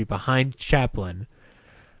secret mystery behind Chaplin,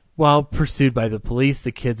 while pursued by the police,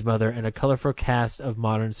 the kid's mother, and a colorful cast of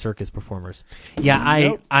modern circus performers. Yeah,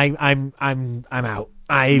 Nope. I'm out.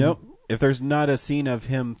 Nope. If there's not a scene of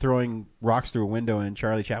him throwing rocks through a window and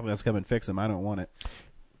Charlie Chaplin has to come and fix him, I don't want it.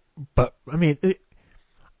 But I mean,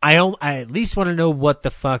 I at least want to know what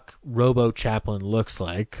the fuck Robo Chaplin looks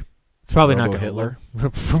like. It's probably not Robo going Hitler.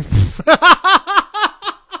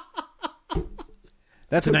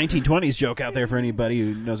 That's a 1920s joke out there for anybody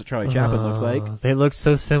who knows what Charlie Chaplin looks like. They look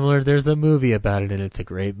so similar. There's a movie about it, and it's a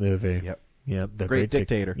great movie. Yep. The Great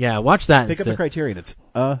Dictator. Yeah, watch that. Pick up the Criterion. It's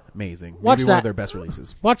amazing. Watch Maybe one that. of their best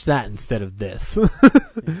releases. Watch that instead of this.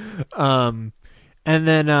 And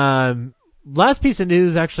then last piece of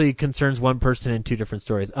news actually concerns one person in two different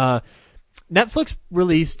stories. Netflix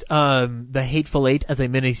released The Hateful Eight as a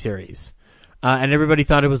miniseries. And everybody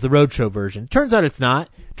thought it was the Roadshow version. Turns out it's not.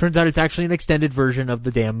 Turns out it's actually an extended version of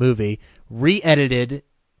the damn movie, re-edited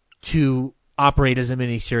to operate as a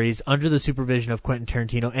miniseries under the supervision of Quentin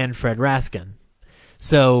Tarantino and Fred Raskin.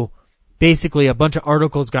 So basically a bunch of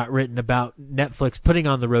articles got written about Netflix putting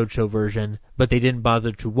on the Roadshow version, but they didn't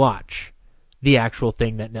bother to watch the actual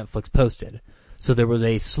thing that Netflix posted. So there was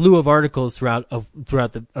a slew of articles throughout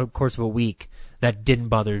the course of a week that didn't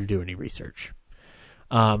bother to do any research.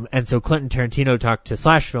 And so Quentin Tarantino talked to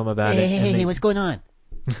Slash Film about it. Hey, what's going on?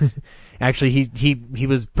 Actually, he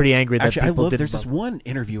was pretty angry that Actually, I people love. didn't. There's this one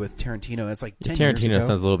interview with Tarantino. It's like 10 years Tarantino ago.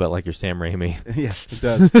 sounds a little bit like your Sam Raimi. Yeah, it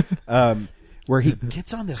does. Where he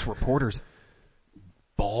gets on this reporter's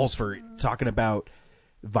balls for talking about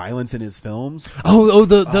violence in his films.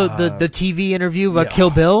 The TV interview about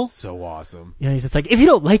Kill Bill. So awesome. Yeah, he's just like, if you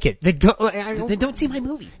don't like it, then go. Then don't see my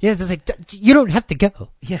movie. Yeah, it's like you don't have to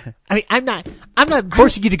go. Yeah. I mean, I'm not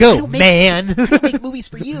forcing you to go, man. I don't make movies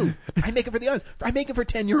for you. I make them for the others. I make them for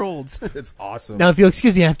 10-year-olds. It's awesome. Now, if you'll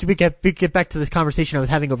excuse me, I have to get back to this conversation I was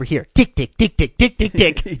having over here. Tick, tick, tick, tick, tick, tick,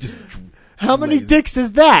 tick. He just How many lays it. dicks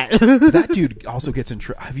is that? That dude also gets in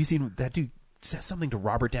trouble. Have you seen that dude says something to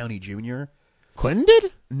Robert Downey Jr.? Quentin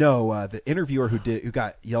did? No, the interviewer who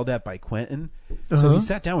got yelled at by Quentin. So he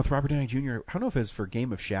sat down with Robert Downey Jr. I don't know if it was for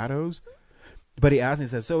Game of Shadows, but he asked him, he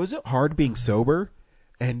says, so is it hard being sober?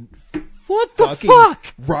 And What the fucking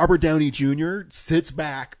fuck? Robert Downey Jr. sits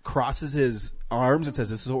back, crosses his arms, and says,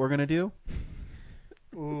 this is what we're going to do?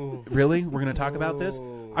 Ooh. Really? We're going to talk about this?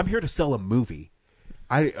 I'm here to sell a movie.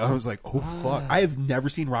 I was like, oh, fuck. I have never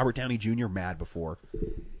seen Robert Downey Jr. mad before.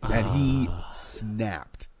 And he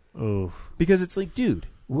snapped. Ooh. Because it's like, dude,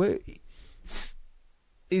 why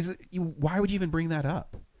would you even bring that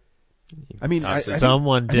up? I mean, I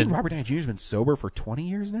think Robert Downey Jr. has been sober for 20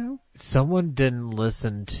 years now. Someone didn't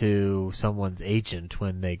listen to someone's agent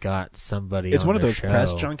when they got somebody. It's on one of their those show.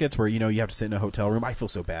 press junkets where you have to sit in a hotel room. I feel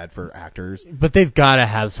so bad for actors. But they've got to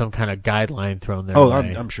have some kind of guideline thrown their Oh,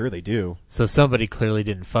 way. I'm sure they do. So somebody clearly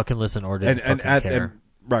didn't fucking listen or didn't fucking care. And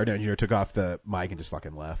Robert Downey Jr. took off the mic and just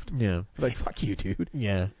fucking left. Yeah. Like, fuck you, dude.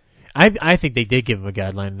 Yeah. I think they did give him a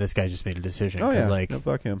guideline, and this guy just made a decision. Oh, yeah. Like, no,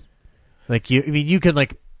 fuck him. Like, you could,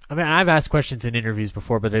 like, I've asked questions in interviews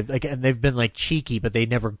before, but they've been, like, cheeky, but they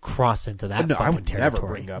never cross into that No, fucking I would territory. never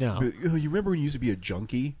bring up. No. You remember when you used to be a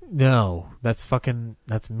junkie? No. That's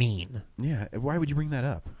mean. Yeah. Why would you bring that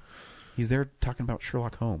up? He's there talking about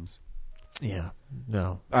Sherlock Holmes. Yeah.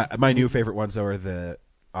 No. My new favorite ones, though, are the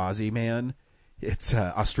Aussie man. It's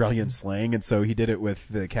Australian slang, and so he did it with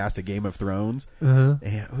the cast of Game of Thrones. Uh-huh.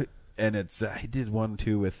 And it's he did one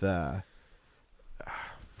too with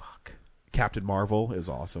Captain Marvel is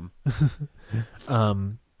awesome.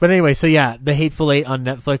 But anyway, so yeah, The Hateful Eight on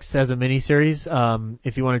Netflix as a miniseries.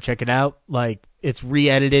 If you want to check it out, like, it's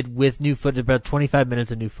re-edited with new footage, about 25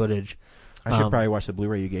 minutes of new footage. I should probably watch the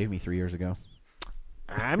Blu-ray you gave me 3 years ago.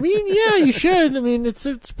 I mean, yeah, you should. I mean, it's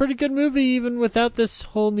a pretty good movie even without this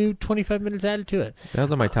whole new 25 minutes added to it. That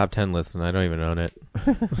was on my top 10 list, and I don't even own it.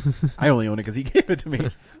 I only own it because he gave it to me,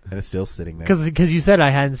 and it's still sitting there. Because you said I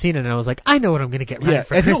hadn't seen it, and I was like, I know what I'm going to get right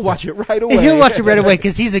for and Christmas. he'll watch it right away. And he'll watch it right away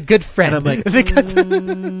because he's a good friend. And I'm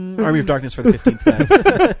like, Army of Darkness for the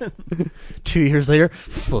 15th time. 2 years later,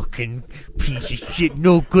 fucking piece of shit,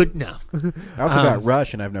 no good now. I also got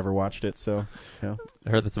Rush, and I've never watched it, so I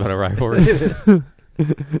heard that's about a rivalry.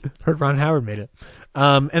 Heard Ron Howard made it.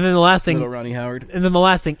 And then the last thing, little Ronnie Howard. And then the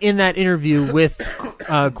last thing, in that interview with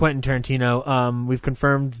Quentin Tarantino, we've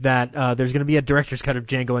confirmed that there's going to be a director's cut of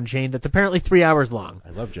Django Unchained that's apparently 3 hours long. I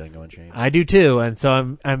love Django Unchained. I do too, and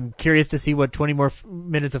so I'm curious to see what 20 more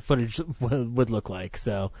minutes of footage would look like.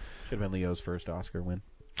 So should have been Leo's first Oscar win.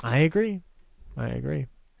 I agree.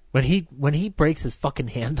 When he breaks his fucking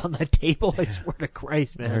hand on that table, I swear to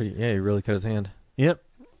Christ, man. Yeah, he really cut his hand. Yep.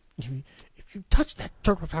 If you touch that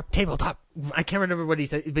tabletop, I can't remember what he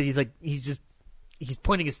said, but he's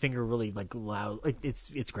pointing his finger really like loud. Like,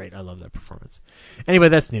 it's great. I love that performance. Anyway,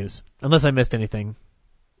 that's news. Unless I missed anything.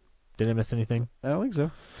 Did I miss anything? I don't think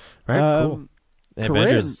so. All right, cool.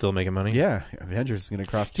 Avengers is still making money. Yeah, Avengers is going to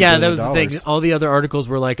cross $2 Yeah, billion. that was the thing. All the other articles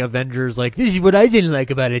were like Avengers, like, this is what I didn't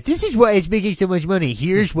like about it. This is why it's making so much money.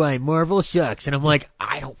 Here's why Marvel sucks. And I'm like,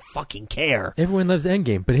 I don't fucking care. Everyone loves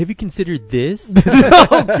Endgame, but have you considered this?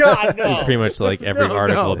 Oh, God, no. It's pretty much like every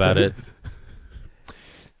article about it.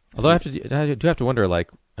 Although I do have to wonder,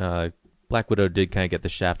 like, Black Widow did kind of get the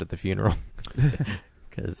shaft at the funeral.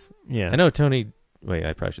 Because I know Tony... Wait,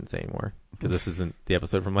 I probably shouldn't say anymore, because this isn't the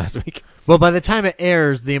episode from last week. Well, by the time it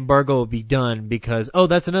airs, the embargo will be done because... Oh,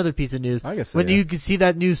 that's another piece of news. I guess so, when you can see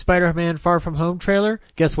that new Spider-Man Far From Home trailer,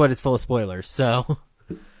 guess what? It's full of spoilers. So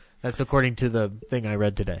that's according to the thing I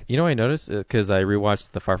read today. You know what I noticed? Because I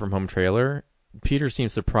rewatched the Far From Home trailer. Peter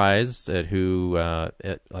seems surprised at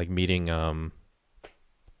meeting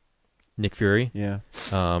Nick Fury. Yeah.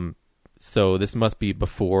 So this must be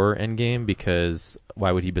before Endgame, because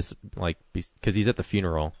why would he because he's at the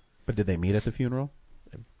funeral. But did they meet at the funeral?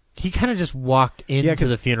 He kind of just walked into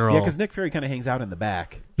the funeral. Yeah, because Nick Fury kind of hangs out in the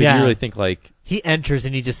back. But you really think, like... He enters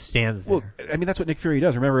and he just stands there. Well, I mean, that's what Nick Fury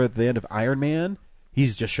does. Remember at the end of Iron Man? He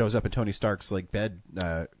just shows up in Tony Stark's like bed,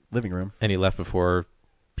 living room. And he left before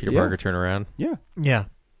Peter Parker turned around? Yeah. Yeah.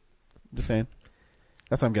 Just saying.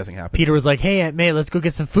 That's what I'm guessing happened. Peter was like, hey, Aunt May, let's go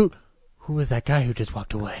get some food. Who was that guy who just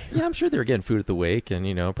walked away? Yeah, I'm sure they were getting food at the wake and,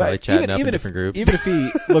 probably chatting up in different groups. Even if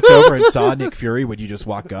he looked over and saw Nick Fury, would you just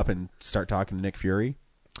walk up and start talking to Nick Fury?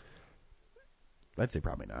 I'd say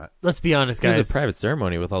probably not. Let's be honest, It guys. was a private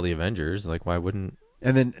ceremony with all the Avengers. Like, why wouldn't?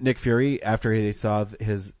 And then Nick Fury, after they saw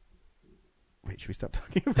his... Wait, should we stop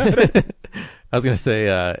talking about it? I was gonna say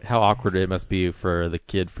how awkward it must be for the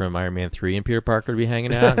kid from Iron Man 3 and Peter Parker to be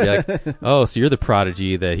hanging out and be like, "Oh, so you're the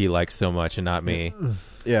prodigy that he likes so much, and not me."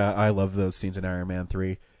 Yeah, I love those scenes in Iron Man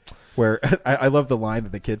 3 where I love the line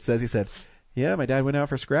that the kid says. He said, "Yeah, my dad went out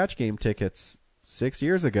for scratch game tickets 6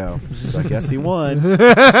 years ago, so I guess he won." what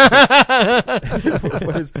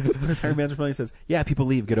is Iron Man's reply? He says, "Yeah, people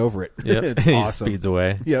leave, get over it." Yep. It's He awesome. speeds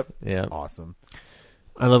away. Yep. Yep. It's awesome.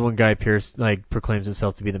 I love when Guy Pearce like proclaims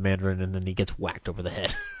himself to be the Mandarin and then he gets whacked over the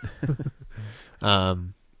head.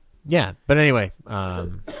 Yeah, but anyway,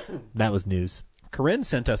 that was news. Corinne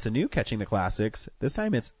sent us a new Catching the Classics. This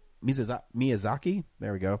time it's Miyazaki.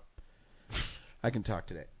 There we go. I can talk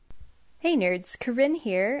today. Hey nerds, Corinne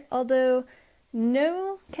here. Although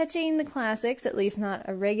no Catching the Classics, at least not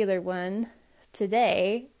a regular one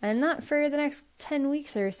today, and not for the next 10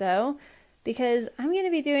 weeks or so, because I'm going to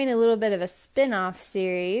be doing a little bit of a spin-off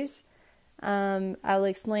series. I'll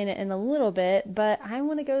explain it in a little bit, but I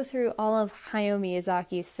want to go through all of Hayao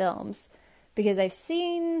Miyazaki's films, because I've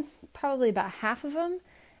seen probably about half of them,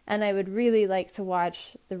 and I would really like to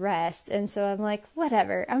watch the rest, and so I'm like,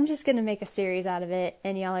 whatever, I'm just going to make a series out of it,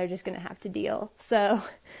 and y'all are just going to have to deal. So,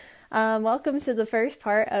 welcome to the first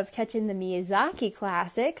part of Catching the Miyazaki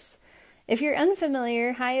Classics. If you're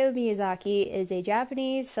unfamiliar, Hayao Miyazaki is a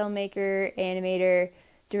Japanese filmmaker, animator,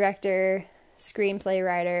 director, screenplay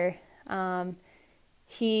writer.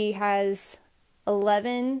 He has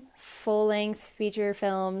 11 full-length feature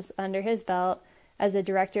films under his belt as a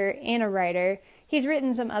director and a writer. He's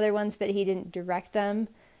written some other ones, but he didn't direct them.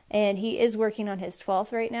 And he is working on his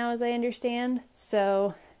 12th right now, as I understand.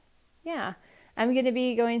 So, yeah, I'm going to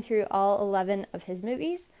be going through all 11 of his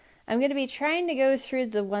movies. I'm going to be trying to go through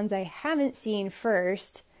the ones I haven't seen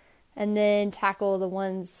first, and then tackle the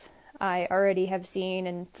ones I already have seen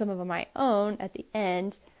and some of them I own at the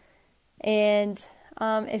end. And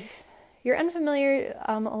if you're unfamiliar,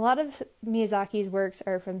 a lot of Miyazaki's works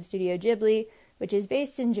are from Studio Ghibli, which is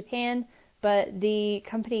based in Japan, but the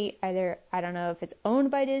company either, I don't know if it's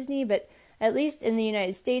owned by Disney, but at least in the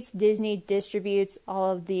United States, Disney distributes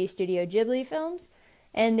all of the Studio Ghibli films.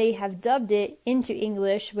 And they have dubbed it into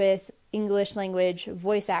English with English language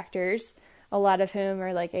voice actors, a lot of whom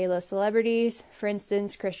are like A-list celebrities. For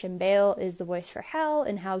instance, Christian Bale is the voice for Hal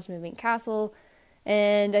in Howl's Moving Castle.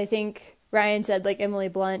 And I think Ryan said like Emily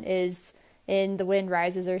Blunt is in The Wind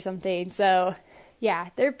Rises or something. So yeah,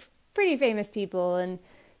 they're pretty famous people and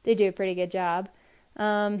they do a pretty good job.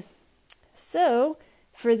 So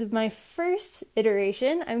for my first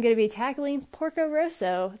iteration, I'm going to be tackling Porco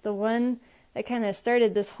Rosso, the one that kind of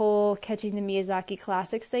started this whole Catching the Miyazaki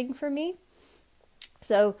Classics thing for me.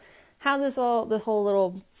 So how the whole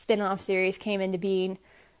little spin-off series came into being,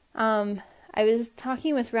 I was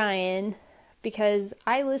talking with Ryan because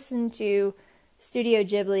I listen to Studio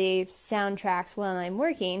Ghibli soundtracks while I'm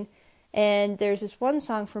working, and there's this one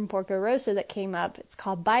song from Porco Rosso that came up. It's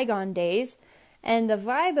called Bygone Days, and the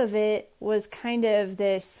vibe of it was kind of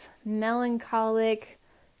this melancholic,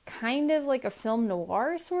 kind of like a film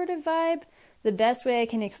noir sort of vibe. The best way I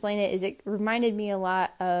can explain it is it reminded me a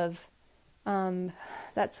lot of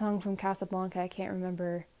that song from Casablanca. I can't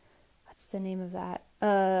remember. What's the name of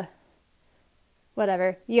that?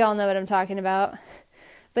 Whatever. You all know what I'm talking about.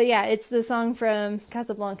 But yeah, it's the song from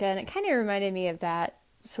Casablanca, and it kind of reminded me of that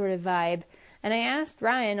sort of vibe. And I asked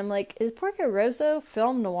Ryan, I'm like, is Porco Rosso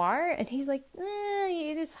film noir? And he's like,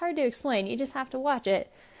 it's hard to explain. You just have to watch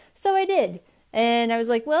it. So I did. And I was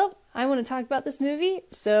like, well, I want to talk about this movie,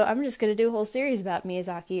 so I'm just going to do a whole series about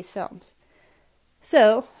Miyazaki's films.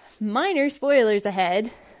 So, minor spoilers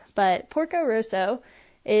ahead, but Porco Rosso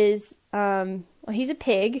is, he's a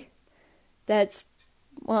pig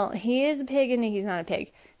he is a pig and he's not a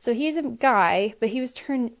pig. So he's a guy, but he was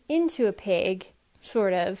turned into a pig,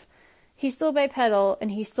 sort of. He's still bipedal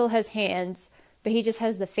and he still has hands, but he just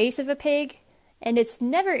has the face of a pig, and it's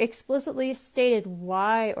never explicitly stated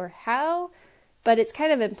why or how, but it's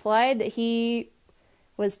kind of implied that he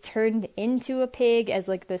was turned into a pig as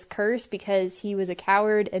like this curse because he was a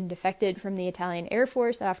coward and defected from the Italian Air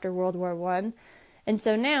Force after World War I. And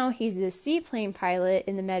so now he's this seaplane pilot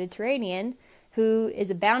in the Mediterranean who is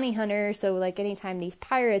a bounty hunter. So like anytime these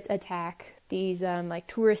pirates attack these like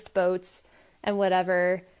tourist boats and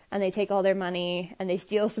whatever, and they take all their money and they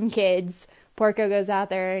steal some kids, Porco goes out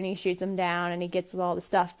there and he shoots them down and he gets all the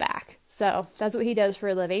stuff back. So that's what he does for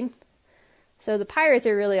a living. So the pirates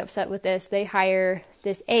are really upset with this. They hire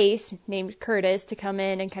this ace named Curtis to come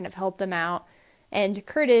in and kind of help them out. And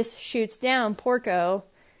Curtis shoots down Porco,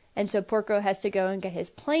 and so Porco has to go and get his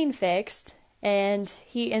plane fixed, and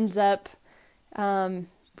he ends up kind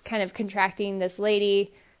of contracting this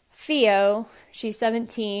lady, Fio. She's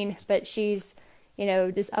 17, but she's,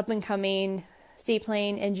 this up-and-coming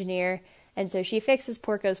seaplane engineer, and so she fixes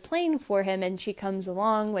Porco's plane for him, and she comes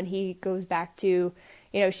along when he goes back to,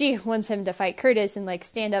 she wants him to fight Curtis and,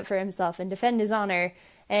 stand up for himself and defend his honor,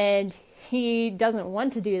 and he doesn't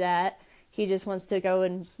want to do that. He just wants to go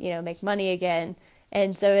and, make money again.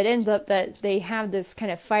 And so it ends up that they have this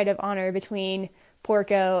kind of fight of honor between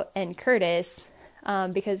Porco and Curtis,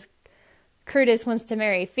 because Curtis wants to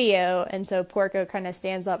marry Fio, and so Porco kind of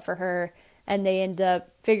stands up for her, and they end up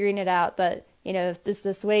figuring it out that, if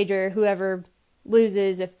this wager, whoever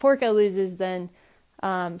loses, if Porco loses, then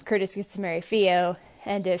Curtis gets to marry Fio,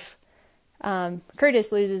 and if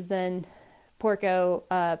Curtis loses, then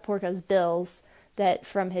Porco's bills that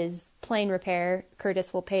from his plane repair,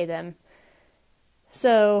 Curtis will pay them.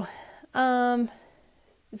 So,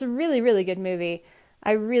 it's a really, really good movie.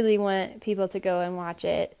 I really want people to go and watch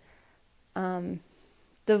it.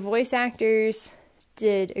 The voice actors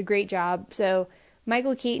did a great job. So,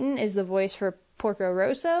 Michael Keaton is the voice for Porco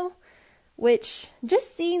Rosso, which,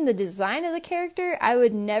 just seeing the design of the character, I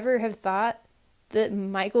would never have thought that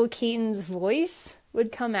Michael Keaton's voice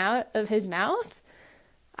would come out of his mouth.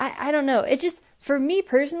 I don't know. It just, for me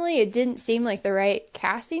personally, it didn't seem like the right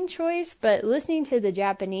casting choice, but listening to the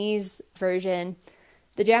Japanese version,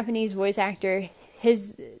 the Japanese voice actor,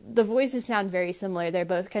 the voices sound very similar. They're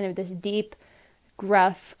both kind of this deep,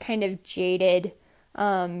 gruff, kind of jaded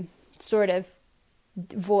sort of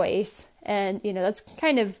voice. And, that's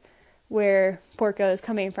kind of where Porco is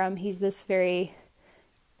coming from. He's this very,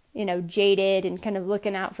 jaded and kind of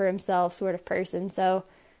looking out for himself sort of person. So,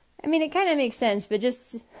 it kind of makes sense, but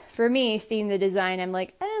just for me, seeing the design, I'm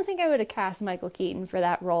like, I don't think I would have cast Michael Keaton for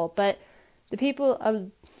that role. But the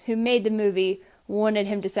people who made the movie wanted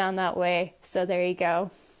him to sound that way, so there you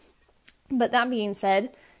go. But that being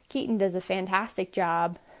said, Keaton does a fantastic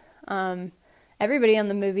job. Everybody on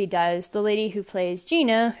the movie does. The lady who plays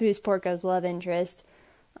Gina, who's Porco's love interest,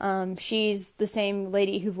 she's the same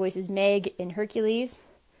lady who voices Meg in Hercules.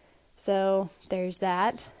 So there's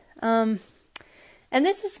that. And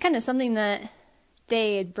this was kind of something that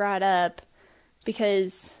they had brought up,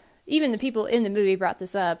 because even the people in the movie brought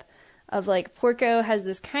this up, of Porco has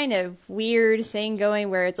this kind of weird thing going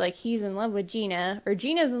where it's he's in love with Gina, or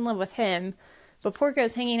Gina's in love with him, but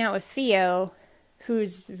Porco's hanging out with Fio,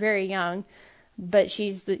 who's very young, but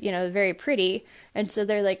she's, very pretty, and so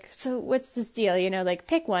they're so what's this deal,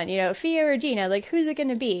 pick one, Fio or Gina, who's it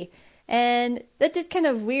gonna be? And that did kind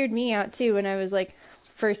of weird me out too when I was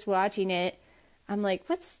first watching it. I'm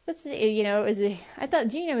what's I thought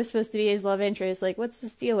Gina was supposed to be his love interest. What's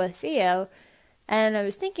this deal with Fio? And I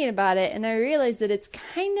was thinking about it, and I realized that it's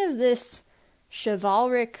kind of this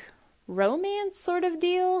chivalric romance sort of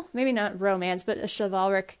deal. Maybe not romance, but a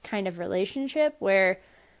chivalric kind of relationship where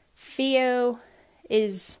Fio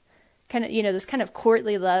is kind of, this kind of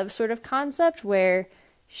courtly love sort of concept where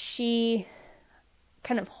she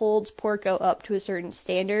kind of holds Porco up to a certain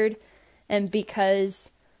standard, and because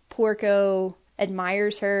Porco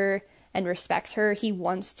admires her and respects her, he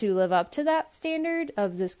wants to live up to that standard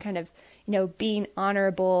of this kind of, being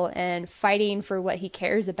honorable and fighting for what he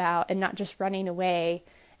cares about, and not just running away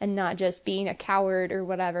and not just being a coward or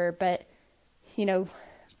whatever, but,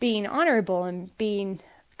 being honorable and being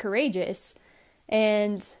courageous.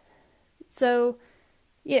 And so,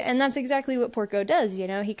 and that's exactly what Porco does,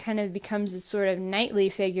 he kind of becomes this sort of knightly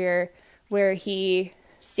figure where he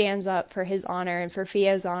stands up for his honor and for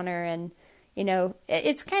Fio's honor, and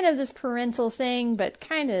it's kind of this parental thing, but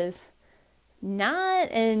kind of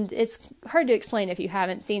not, and it's hard to explain if you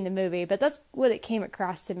haven't seen the movie, but that's what it came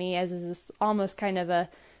across to me as, is this almost kind of a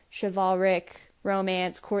chivalric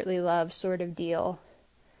romance, courtly love sort of deal.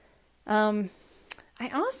 I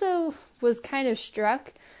also was kind of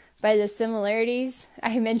struck by the similarities.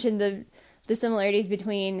 I mentioned the similarities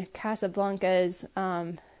between Casablanca's,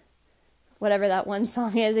 whatever that one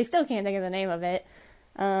song is, I still can't think of the name of it,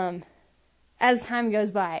 As Time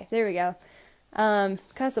Goes By. There we go.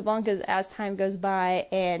 Casablanca's As Time Goes By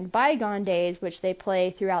and Bygone Days, which they play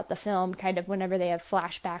throughout the film, kind of whenever they have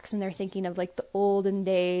flashbacks and they're thinking of the olden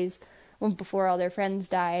days before all their friends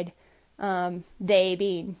died. They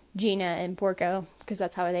being Gina and Porco, because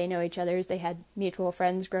that's how they know each other, is they had mutual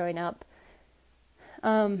friends growing up.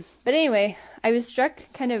 But anyway, I was struck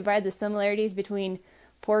kind of by the similarities between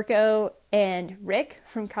Porco and Rick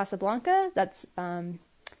from Casablanca. That's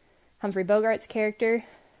Humphrey Bogart's character.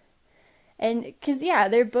 And because,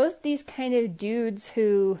 they're both these kind of dudes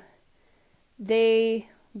who they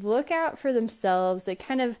look out for themselves. They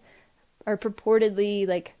kind of are purportedly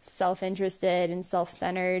like self-interested and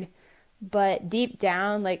self-centered, but deep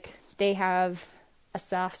down, like, they have a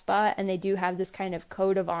soft spot, and they do have this kind of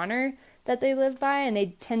code of honor that they live by, and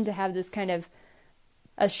they tend to have this kind of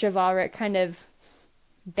a chivalric kind of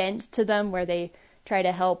bent to them, where they try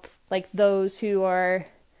to help like those who are,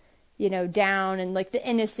 you know, down, and like the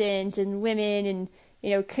innocent and women, and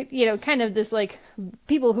you know, kind of this like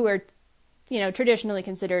people who are, you know, traditionally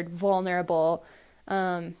considered vulnerable,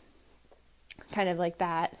 kind of like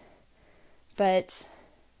that. But,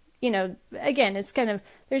 you know, again, it's kind of,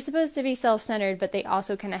 they're supposed to be self-centered, but they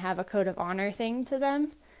also kind of have a code of honor thing to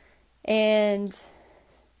them. And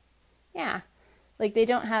yeah, like, they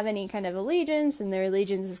don't have any kind of allegiance, and their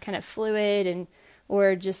allegiance is kind of fluid, and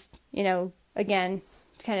or just, you know, again,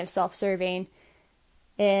 kind of self-serving.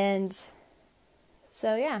 And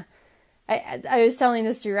so yeah, I was telling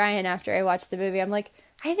this to Ryan after I watched the movie. I'm like,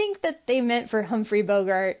 I think that they meant for Humphrey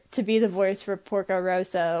Bogart to be the voice for Porco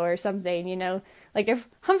Rosso or something, you know? Like, if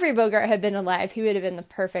Humphrey Bogart had been alive, he would have been the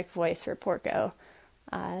perfect voice for Porco.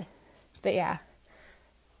 But yeah.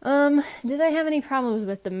 Did I have any problems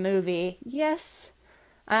with the movie? Yes.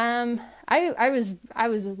 I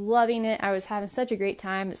was loving it. I was having such a great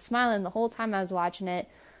time, smiling the whole time I was watching it,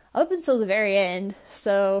 up until the very end.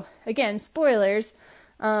 So, again, spoilers.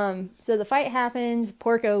 So the fight happens,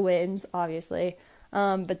 Porco wins, obviously.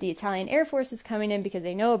 But the Italian Air Force is coming in because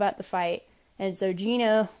they know about the fight. And so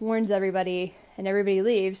Gina warns everybody, and everybody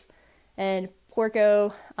leaves. And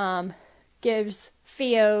Porco gives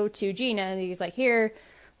Theo to Gina, and he's like, here,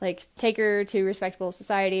 like, take her to respectable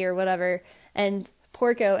society or whatever. And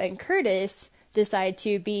Porco and Curtis decide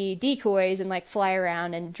to be decoys and, like, fly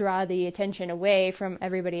around and draw the attention away from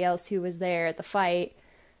everybody else who was there at the fight.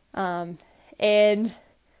 And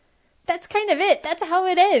that's kind of it. That's how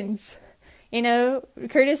it ends. You know,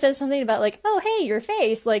 Curtis says something about, like, oh, hey, your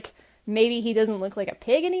face. Like, maybe he doesn't look like a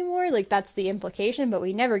pig anymore. Like, that's the implication. But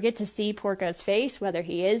we never get to see Porco's face, whether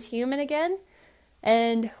he is human again.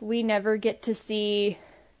 And we never get to see...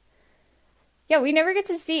 Yeah, we never get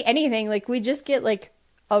to see anything. Like, we just get, like,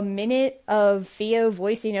 a minute of Theo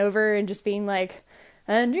voicing over and just being like,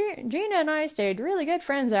 and Gina and I stayed really good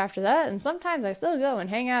friends after that, and sometimes I still go and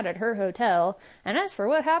hang out at her hotel. And as for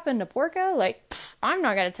what happened to Porco, like, I'm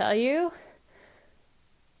not going to tell you.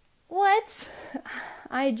 What?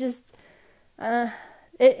 I just,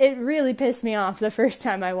 it really pissed me off the first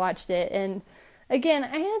time I watched it. And again,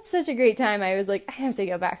 I had such a great time. I was like, I have to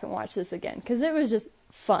go back and watch this again, because it was just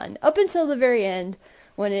fun up until the very end,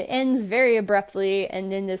 when it ends very abruptly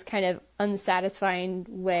and in this kind of unsatisfying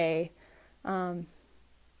way.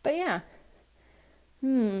 But yeah,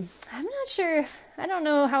 I'm not sure. I don't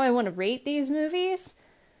know how I want to rate these movies.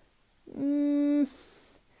 I'm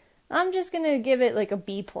just gonna give it like a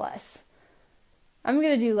B+. I'm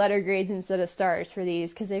gonna do letter grades instead of stars for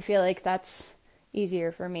these, because I feel like that's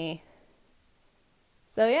easier for me.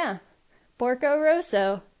 So yeah, Porco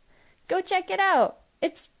Rosso, go check it out.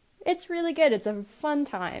 It's really good. It's a fun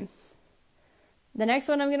time. The next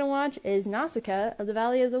one I'm going to watch is Nausicaa of the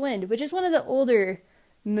Valley of the Wind, which is one of the older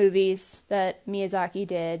movies that Miyazaki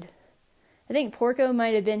did. I think Porco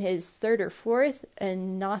might have been his third or fourth,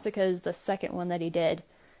 and Nausicaa is the second one that he did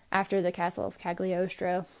after the Castle of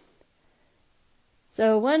Cagliostro.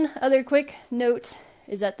 So one other quick note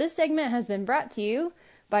is that this segment has been brought to you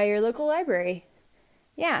by your local library.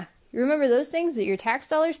 Yeah, you remember those things that your tax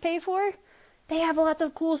dollars pay for? They have lots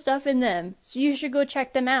of cool stuff in them, so you should go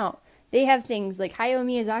check them out. They have things like Hayao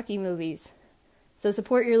Miyazaki movies. So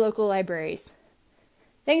support your local libraries.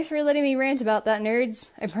 Thanks for letting me rant about that, nerds.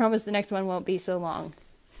 I promise the next one won't be so long.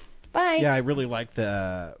 Bye. Yeah, I really like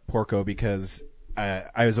the Porco because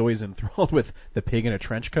I was always enthralled with the pig in a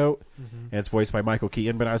trench coat, and it's voiced by Michael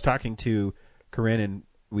Keaton. But I was talking to Corinne, and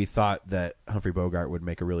we thought that Humphrey Bogart would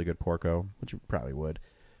make a really good Porco, which he probably would.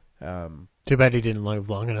 Too bad he didn't live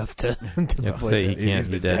long enough to say he can't He's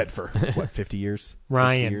be been dead for, what, 50 years?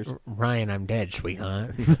 60 years? Ryan, I'm dead,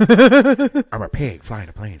 sweetheart. I'm a pig flying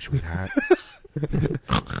a plane, sweetheart.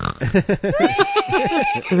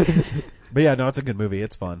 But yeah, no, it's a good movie.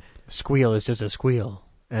 It's fun. Squeal is just a squeal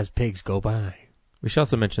as pigs go by. We should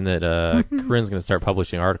also mention that Corinne's going to start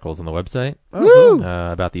publishing articles on the website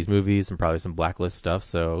about these movies and probably some Blacklist stuff.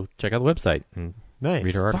 So check out the website and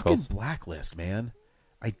read her articles. Fucking Blacklist, man.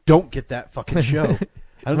 I don't get that fucking show.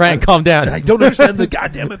 Ryan, calm down. I don't understand the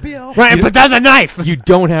goddamn appeal. Ryan, put down the knife! You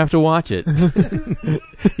don't have to watch it.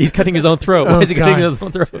 He's cutting his own throat. Why is he cutting his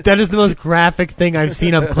own throat? That is the most graphic thing I've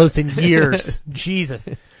seen up close in years. Jesus.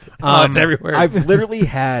 It's everywhere. I've literally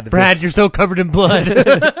had Brad, you're so covered in blood.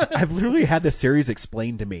 I've literally had this series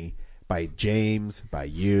explained to me by James, by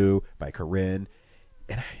you, by Corinne,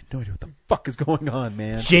 and I had no idea what the fuck is going on,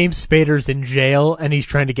 man. James Spader's in jail, and he's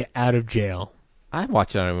trying to get out of jail. I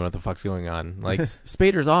watched it. I don't even know what the fuck's going on. Like,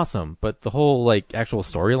 Spader's awesome, but the whole, like, actual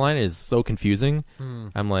storyline is so confusing.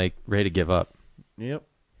 I'm, like, ready to give up. Yep.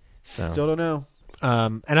 So. Still don't know.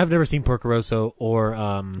 And I've never seen Porco Rosso or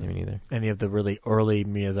Me neither. any of the really early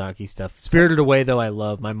Miyazaki stuff. Spirited Away, though, I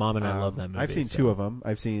love. My mom and I love that movie. I've seen two of them.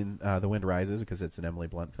 I've seen The Wind Rises because it's an Emily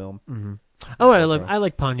Blunt film. Mm-hmm. Oh, I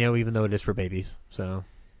like Ponyo, even though it is for babies. So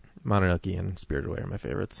Mononoke and Spirited Away are my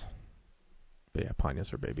favorites. But yeah, Ponyo's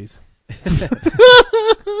for babies.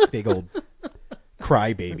 Big old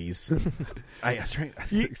cry babies. I was trying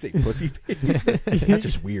to say pussy babies. That's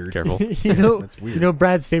just weird. Careful. That's weird. You know,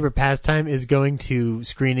 Brad's favorite pastime is going to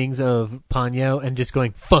screenings of Ponyo and just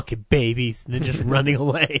going, "Fucking babies," and then just running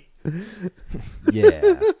away.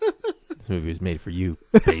 Yeah. This movie was made for you,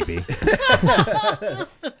 baby.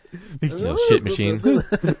 Little shit machine.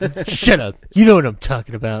 Shut up. You know what I'm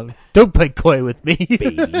talking about. Don't play coy with me.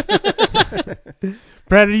 Baby.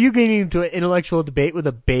 Brad, are you getting into an intellectual debate with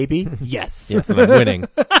a baby? Yes. Yes, and I'm winning.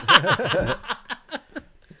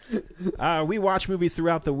 We watch movies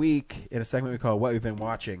throughout the week in a segment we call What We've Been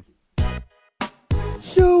Watching.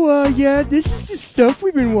 So, yeah, this is the stuff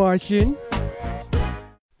we've been watching.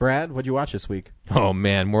 Brad, what'd you watch this week? Oh,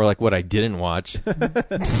 man, more like what I didn't watch.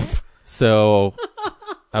 So,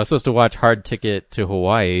 I was supposed to watch Hard Ticket to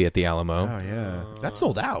Hawaii at the Alamo. Oh, yeah. That's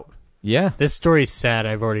sold out. Yeah. This story's sad.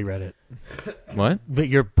 I've already read it. What? But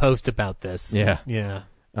your post about this. Yeah. Yeah.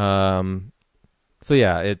 So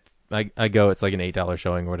yeah, I go, it's like an $8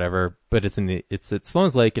 showing or whatever, but it's at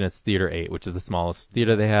Sloan's Lake and it's Theater 8, which is the smallest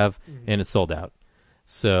theater they have, and it's sold out.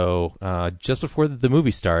 So, just before the movie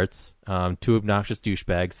starts, two obnoxious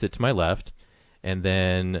douchebags sit to my left, and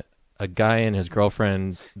then a guy and his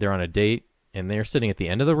girlfriend, they're on a date, and they're sitting at the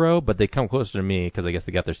end of the row, but they come closer to me because I guess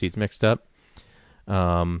they got their seats mixed up.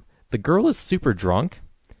 The girl is super drunk,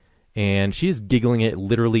 and she is giggling at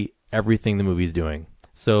literally everything the movie's doing.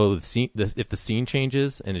 So if the scene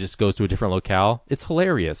changes and it just goes to a different locale, it's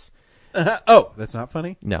hilarious. Oh, that's not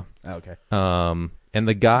funny? No. Oh, okay. And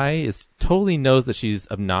the guy totally knows that she's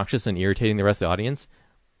obnoxious and irritating the rest of the audience,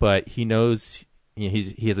 but he knows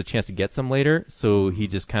he has a chance to get some later, so he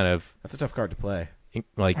just kind of... That's a tough card to play.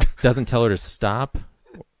 Like, doesn't tell her to stop.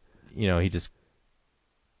 He just...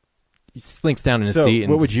 He slinks down in his seat.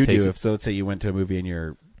 And what would you do if, let's say you went to a movie and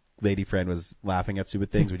your lady friend was laughing at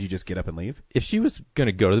stupid things, would you just get up and leave? If she was going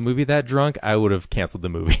to go to the movie that drunk, I would have canceled the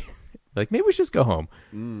movie. Like, maybe we should just go home.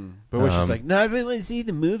 But was she's like, no, I really want to see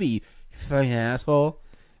the movie, you fucking asshole.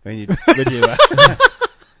 I mean,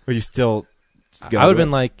 would you still go? I would have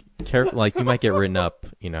been like, like, you might get written up,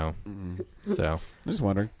 So. I'm just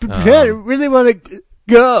wondering. I really want to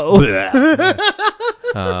go.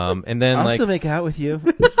 And then I'll like still make out with you.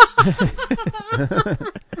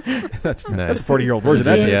 That's Nice. a 40-year-old version.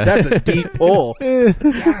 That's a deep pull.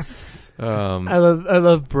 Yes. I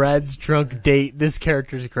love Brad's drunk date. This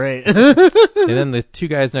character's great. And then the two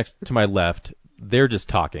guys next to my left, they're just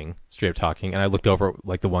talking, straight up talking. And I looked over,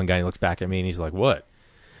 like the one guy, and he looks back at me, and he's like, "What?"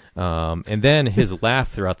 And then his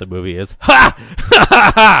laugh throughout the movie is, "Ha ha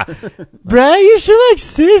ha ha!" Brad, you should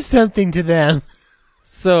say something to them.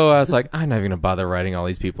 So I was like, I'm not even gonna bother writing all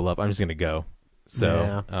these people up. I'm just gonna go.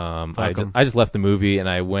 So I just left the movie and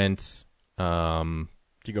I went. Did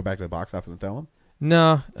you go back to the box office and tell them?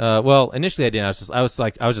 No. Well, initially I didn't. I was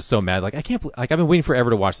just so mad. Like, I can't. Like, I've been waiting forever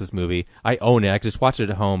to watch this movie. I own it. I could just watch it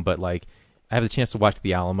at home. But like, I have the chance to watch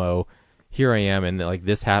the Alamo. Here I am, and like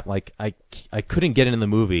this happened. Like, I couldn't get into the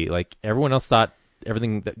movie. Like, everyone else thought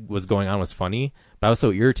everything that was going on was funny, but I was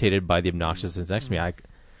so irritated by the obnoxiousness next to me.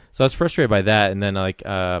 So I was frustrated by that, and then like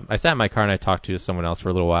I sat in my car and I talked to someone else for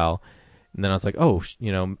a little while, and then I was like, oh,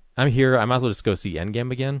 I'm here. I might as well just go see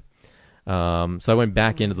Endgame again. So I went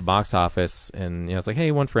back into the box office, and I was like,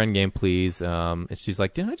 hey, one for Endgame, please. And she's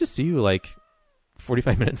like, didn't I just see you like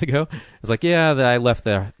 45 minutes ago? I was like, yeah, I left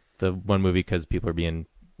the one movie because people are being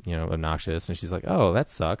obnoxious, and she's like, oh, that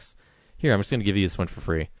sucks. Here, I'm just gonna give you this one for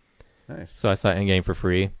free. Nice. So I saw Endgame for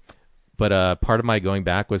free. But part of my going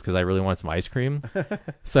back was because I really wanted some ice cream.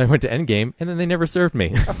 So I went to Endgame, and then they never served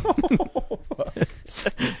me.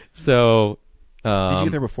 So... did you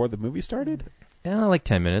get there before the movie started? Yeah, like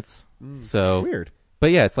 10 minutes. So weird.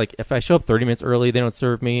 But yeah, it's like if I show up 30 minutes early, they don't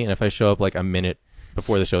serve me. And if I show up like a minute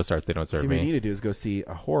before the show starts, they don't serve me. What you need to do is go see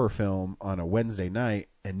a horror film on a Wednesday night,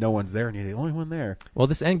 and no one's there, and you're the only one there. Well,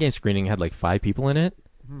 this Endgame screening had like 5 people in it.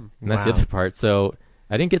 And that's the Wow. other part. So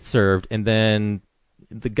I didn't get served. And then...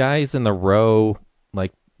 the guys in the row,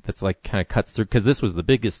 like, that's like kind of cuts through, because this was the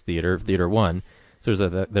biggest theater 1. So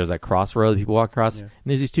there's that crossroad that people walk across, and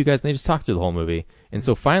there's these two guys, and they just talk through the whole movie. And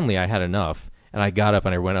so finally, I had enough, and I got up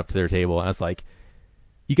and I went up to their table, and I was like,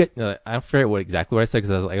 "You get." I don't forget exactly what I said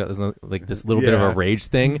because I was like this little bit of a rage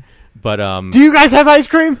thing, but Do you guys have ice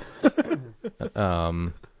cream?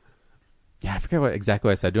 Yeah, I forget exactly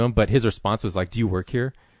what I said to him, but his response was like, "Do you work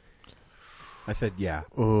here?" I said, yeah.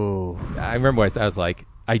 Oh, I remember what I said. I was like,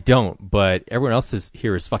 "I don't, but everyone else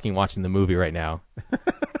here is fucking watching the movie right now,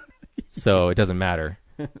 so it doesn't matter."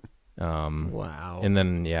 wow. And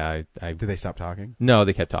then I Did they stop talking? no,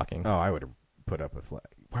 they kept talking Oh, I would have put up a flag.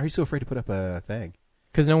 Why are you so afraid to put up a thing?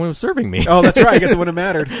 because no one was serving me. Oh, that's right. I guess it wouldn't have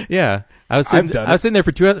mattered. Yeah, I was sitting there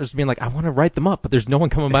for 2 hours being like, I want to write them up, but there's no one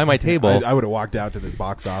coming by my table. I would have walked out to the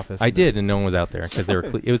box office. I did, and no one was out there because they were.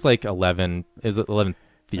 It was like 11. It was 11:30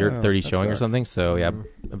 showing or sucks. something. So yeah,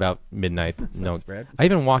 about midnight. No, bad. I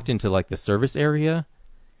even walked into like the service area,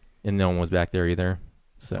 and no one was back there either.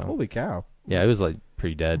 So Holy cow. yeah, it was like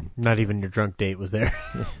pretty dead. Not even your drunk date was there.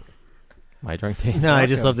 My drunk date. No, I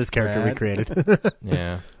just love this character Brad. we created.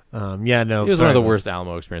 Yeah, Yeah, no. it was one of the sorry. worst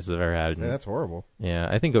Alamo experiences I've ever had. Yeah, that's horrible. Yeah,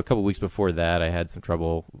 I think a couple weeks before that, I had some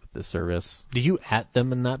trouble with the service. Did you at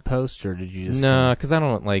them in that post, or did you just? No, because I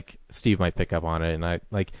don't like Steve might pick up on it, and I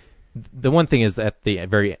like the one thing is at the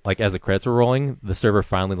very like as the credits were rolling, the server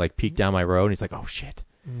finally like peeked down my road, and he's like, "Oh shit!"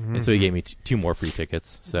 And so he gave me 2 more free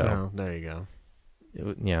tickets. So Oh, there you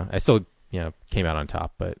go. I still came out on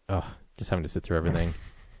top, but just having to sit through everything.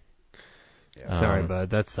 Sorry, bud.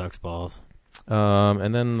 That sucks balls.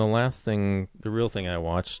 And then the last thing, the real thing I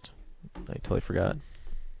watched, I totally forgot.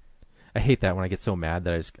 I hate that when I get so mad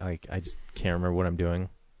that I just can't remember what I'm doing.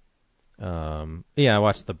 I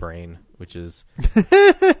watched The Brain, which is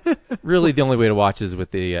really the only way to watch is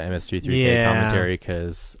with the MS33K commentary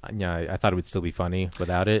because I thought it would still be funny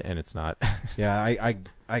without it, and it's not. Yeah,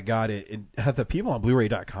 I got it. The people on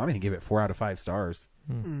Blu-ray.com, I think, gave it 4 out of 5 stars.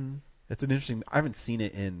 It's an interesting. I haven't seen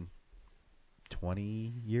it in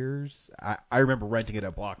 20 years. I remember renting it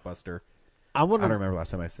at Blockbuster. I don't remember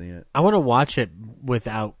last time I've seen it. I want to watch it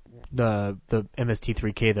without the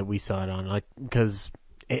MST3K that we saw it on, like because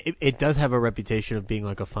it does have a reputation of being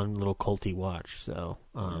like a fun little culty watch. So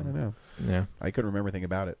I don't know. Yeah, I couldn't remember anything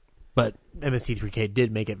about it. But MST3K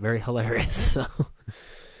did make it very hilarious. So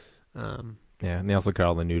and they also cut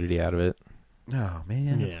all the nudity out of it. Oh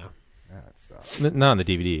man, yeah, that sucks. Not on the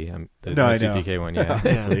DVD. The No, I know. MST3K one, yeah.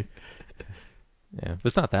 Obviously. Yeah, but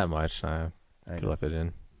it's not that much. I could have left it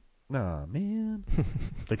in. Oh man,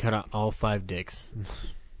 they cut out all 5 dicks.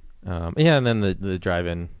 And then the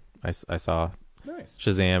drive-in, I saw nice.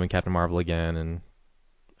 Shazam and Captain Marvel again and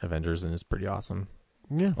Avengers, and it's pretty awesome.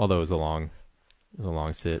 Yeah, Although it was a long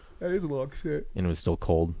sit, That is a long shit. and it was still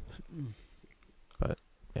cold. But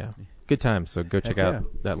yeah, good time. So go check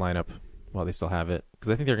out that lineup while they still have it, because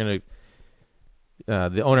I think they're gonna.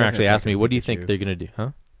 The owner actually asked me, "What do you think they're gonna do?"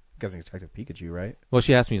 Huh? Guessing Detective Pikachu, right? Well,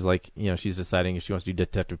 she asked me, she's deciding if she wants to do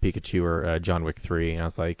Detective Pikachu or John Wick 3, and I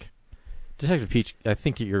was like, Detective Peach, I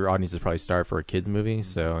think your audience is probably start for a kids movie,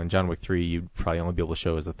 so in John Wick 3, you'd probably only be able to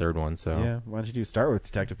show as the third one. So Yeah. Why don't you start with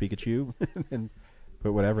Detective Pikachu and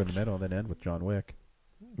put whatever in the middle, and then end with John Wick?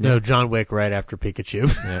 no, John Wick right after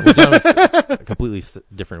Pikachu. Yeah, well, John Wick's a completely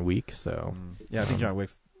different week, so Yeah, I think John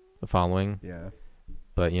Wick's. the following. Yeah.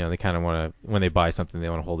 But they kind of want to, when they buy something,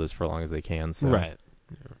 they want to hold this for as long as they can. So Right.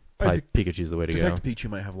 probably Pikachu's the way to go. Detective Pikachu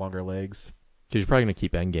might have longer legs. Because you're probably going to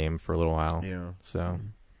keep Endgame for a little while. Yeah. So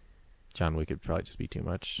John Wick would probably just be too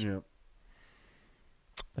much. Yeah.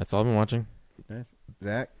 That's all I've been watching. Nice.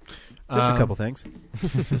 Zach, just a couple things.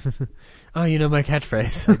 Oh, you know my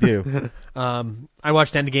catchphrase. I do. I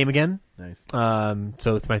watched Endgame again. Nice.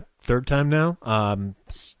 So it's my 3rd time now.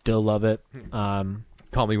 Still love it.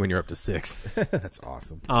 Call me when you're up to 6. That's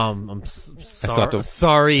awesome. I'm still have to-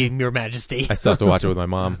 sorry, Your Majesty. I still have to watch it with my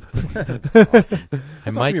mom. Awesome. I That's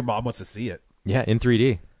might, awesome your mom wants to see it. yeah, in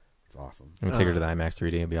 3D. It's awesome. I'm gonna take her to the IMAX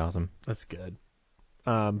 3D. It'd be awesome. That's good.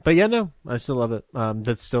 But yeah, no, I still love it.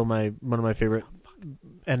 That's still one of my favorite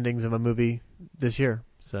endings of a movie this year.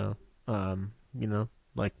 So, I want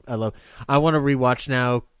to rewatch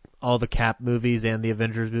now all the Cap movies and the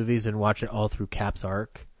Avengers movies and watch it all through Cap's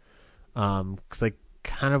arc. 'Cause I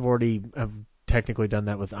kind of already have technically done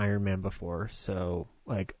that with Iron Man before. So,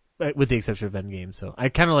 with the exception of Endgame. So I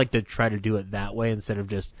kind of like to try to do it that way instead of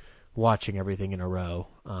just watching everything in a row.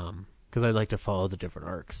 'Cause I like to follow the different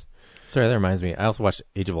arcs. Sorry, that reminds me. I also watched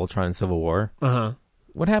Age of Ultron and Civil War. Uh-huh.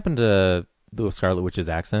 What happened to the Scarlet Witch's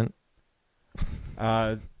accent?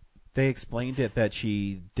 They explained it that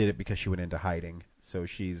she did it because she went into hiding, so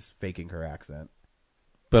she's faking her accent.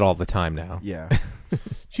 But all the time now. Yeah.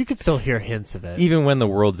 You could still hear hints of it. Even when the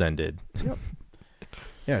world's ended.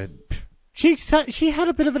 Yeah. She had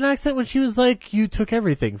a bit of an accent when she was like, "You took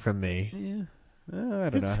everything from me." Yeah, I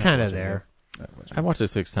don't know. It's kind of there. I watched it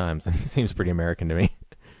 6 times, and it seems pretty American to me.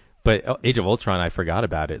 But Age of Ultron, I forgot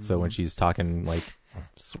about it. So when she's talking like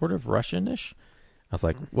sort of Russian-ish, I was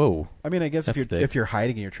like, "Whoa!" I mean, I guess That's if you're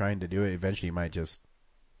hiding and you're trying to do it, eventually you might just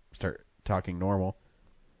start talking normal.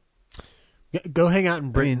 Go hang out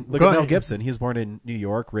in Britain. Look at Mel Gibson. He was born in New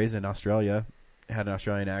York, raised in Australia, had an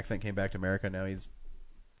Australian accent, came back to America. Now has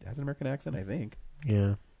an American accent, I think.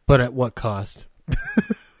 Yeah, but at what cost?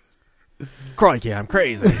 Crikey, I'm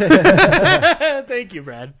crazy. Thank you,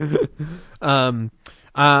 Brad.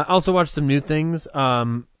 Also watched some new things.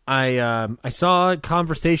 I saw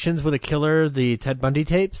Conversations with a Killer, the Ted Bundy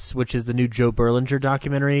tapes, which is the new Joe Berlinger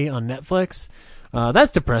documentary on Netflix.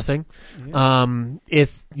 That's depressing. Yeah.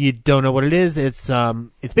 If you don't know what it is, it's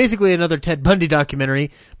basically another Ted Bundy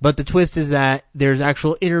documentary, but the twist is that there's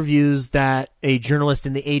actual interviews that a journalist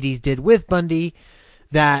in the 80s did with Bundy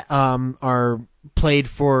that are played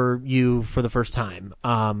for you for the first time.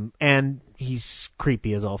 And he's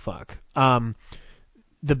creepy as all fuck.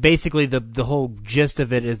 Basically the whole gist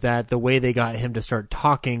of it is that the way they got him to start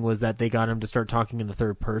talking was that they got him to start talking in the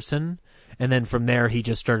third person. And then from there, he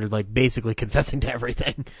just started like basically confessing to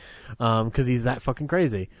everything, because he's that fucking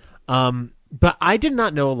crazy. But I did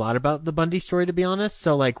not know a lot about the Bundy story, to be honest.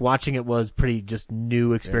 So like watching it was pretty just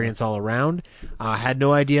new experience all around. I had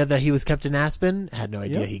no idea that he was kept in Aspen. Had no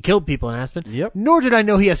idea he killed people in Aspen. Yep. Nor did I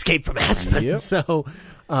know he escaped from Aspen. Yep. So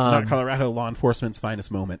not Colorado law enforcement's finest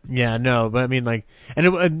moment. Yeah, no, but I mean like,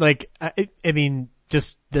 I mean.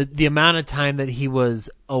 Just the amount of time that he was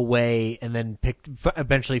away and then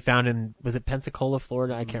eventually found in, was it Pensacola,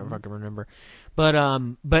 Florida? I can't fucking remember. But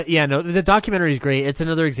yeah, no, the documentary is great. It's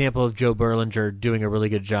another example of Joe Berlinger doing a really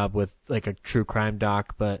good job with like a true crime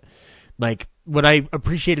doc. But like what I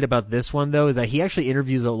appreciated about this one though is that he actually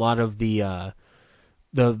interviews a lot of the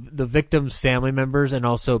victims' family members and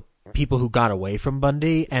also people who got away from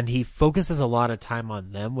Bundy, and he focuses a lot of time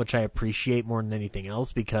on them, which I appreciate more than anything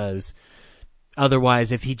else, because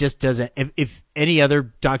otherwise, if he just does it, if any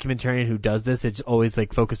other documentarian who does this, it's always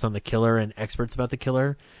like focused on the killer and experts about the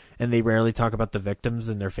killer, and they rarely talk about the victims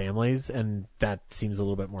and their families, and that seems a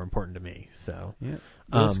little bit more important to me. So yeah,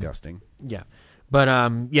 disgusting. Yeah, but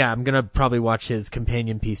yeah, I'm gonna probably watch his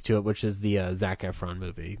companion piece to it, which is the Zac Efron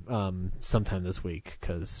movie, sometime this week,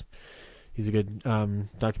 because he's a good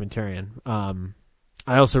documentarian.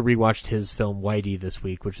 I also rewatched his film Whitey this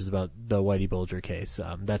week, which is about the Whitey Bulger case.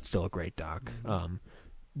 That's still a great doc.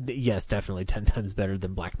 Yes, definitely 10 times better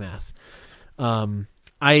than Black Mass.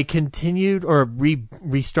 I continued or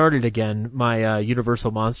restarted again my Universal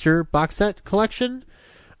Monster box set collection.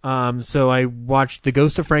 So I watched The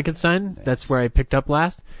Ghost of Frankenstein. Nice. That's where I picked up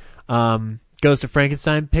last. Ghost of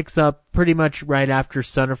Frankenstein picks up pretty much right after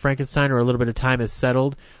Son of Frankenstein, or a little bit of time has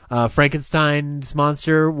settled. Frankenstein's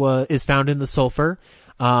monster is found in the sulfur.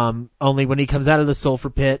 Only when he comes out of the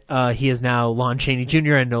sulfur pit, he is now Lon Chaney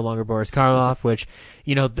Jr. and no longer Boris Karloff, which,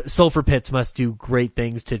 you know, sulfur pits must do great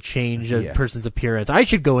things to change a person's appearance. I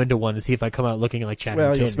should go into one to see if I come out looking like Channing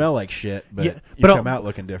Tatum. Well, you'll smell like shit, but you come out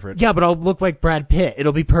looking different. Yeah, but I'll look like Brad Pitt.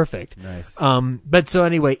 It'll be perfect. Nice. But so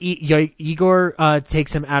anyway, Igor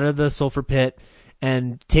takes him out of the sulfur pit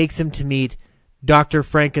and takes him to meet Dr.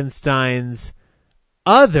 Frankenstein's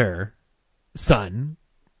other son,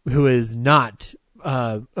 who is not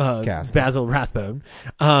Basil Rathbone,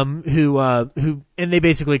 who and they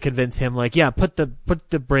basically convince him, like, yeah, put the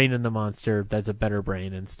brain in the monster. That's a better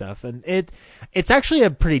brain and stuff. And it's actually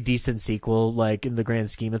a pretty decent sequel, like, in the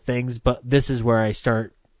grand scheme of things. But this is where I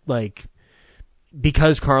start, like,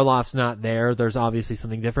 because Karloff's not there, there's obviously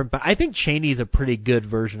something different. But I think Chaney's a pretty good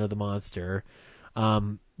version of the monster.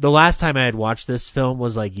 The last time I had watched this film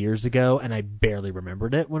was like years ago, and I barely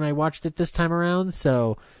remembered it when I watched it this time around.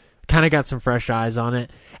 So kind of got some fresh eyes on it.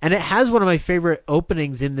 And it has one of my favorite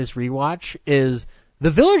openings in this rewatch is the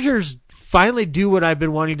villagers finally do what I've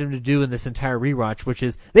been wanting them to do in this entire rewatch, which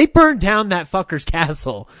is they burn down that fucker's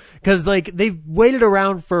castle. Cause like they've waited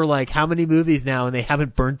around for like how many movies now and they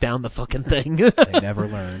haven't burnt down the fucking thing. They never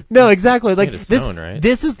learn. No, exactly. Like right?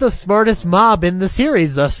 This is the smartest mob in the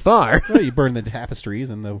series thus far. Well, you burn the tapestries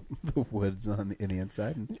and the woods in the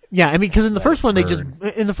inside. Yeah, I mean, because in the first one they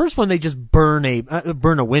just burn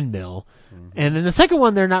a windmill. And in the second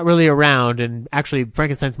one, they're not really around, and actually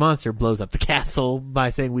Frankenstein's monster blows up the castle by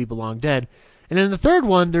saying "We belong dead." And in the third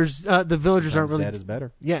one, there's the villagers aren't really dead is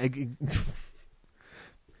better. Yeah,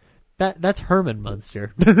 that's Herman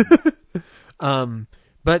Munster.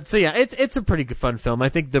 But so yeah, it's a pretty good fun film. I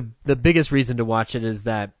think the biggest reason to watch it is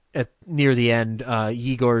that near the end,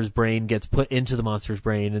 Igor's brain gets put into the monster's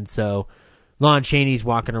brain, and so Lon Chaney's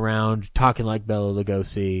walking around talking like Bela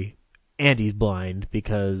Lugosi, and he's blind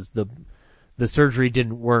because the surgery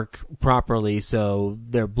didn't work properly, so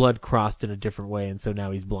their blood crossed in a different way, and so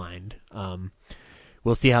now he's blind.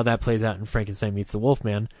 We'll see how that plays out in Frankenstein Meets the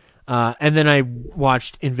Wolfman. And then I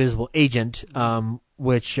watched Invisible Agent,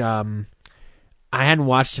 which I hadn't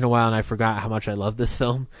watched in a while, and I forgot how much I love this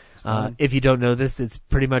film. If you don't know this, it's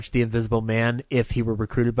pretty much the Invisible Man if he were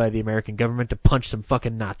recruited by the American government to punch some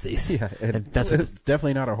fucking Nazis. Yeah, and that's what it's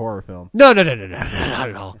definitely not a horror film. No, not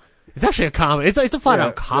at all. It's actually a comedy. It's a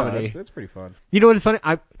flat-out comedy. Yeah, it's pretty fun. You know what is funny?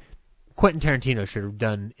 Quentin Tarantino should have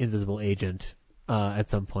done Invisible Agent at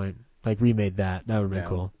some point. Like, remade that. That would have been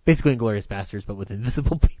cool. Basically Inglourious Basterds, but with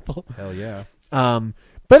invisible people. Hell yeah.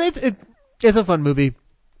 But it's a fun movie.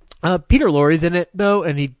 Peter Lorre's in it, though,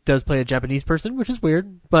 and he does play a Japanese person, which is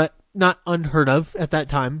weird, but not unheard of at that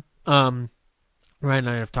time. Ryan and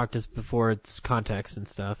I have talked this before, it's context and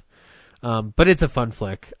stuff. But it's a fun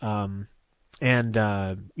flick. Yeah,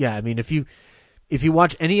 I mean, if you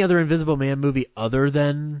watch any other Invisible Man movie other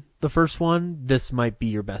than the first one, this might be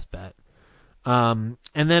your best bet. And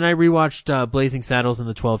then I rewatched Blazing Saddles and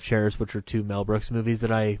The 12 Chairs, which are two Mel Brooks movies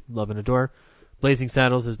that I love and adore. Blazing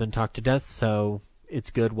Saddles has been talked to death, so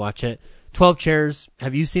it's good. Watch it. 12 Chairs.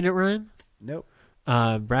 Have you seen it, Ryan? Nope.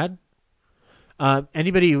 Brad?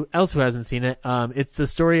 Anybody else who hasn't seen it? It's the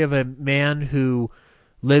story of a man who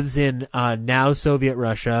lives in now Soviet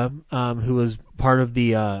Russia, who was part of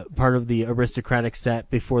the aristocratic set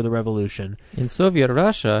before the revolution. In Soviet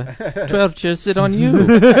Russia, 12 chairs sit on you.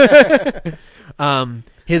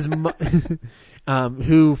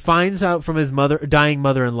 Who finds out from his dying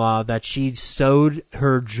mother-in-law that she sewed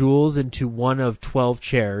her jewels into one of 12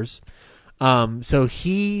 chairs. So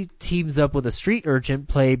he teams up with a street urchin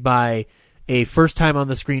played by a first time on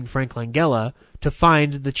the screen Frank Langella to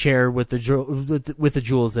find the chair with the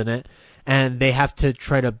jewels in it, and they have to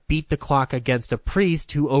try to beat the clock against a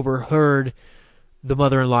priest who overheard the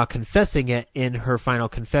mother-in-law confessing it in her final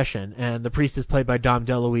confession. And the priest is played by Dom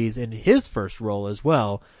DeLuise in his first role as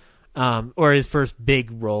well, or his first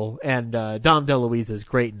big role. And Dom DeLuise is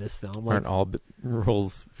great in this film. Aren't all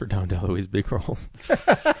roles for Dom DeLuise big roles?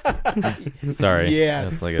 Sorry.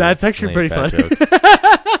 Yes. That's actually pretty funny.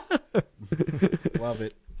 Love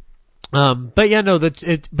it. But yeah, no,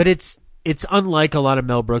 but it's unlike a lot of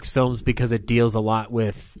Mel Brooks films because it deals a lot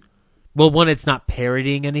with, well, one, it's not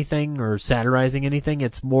parodying anything or satirizing anything.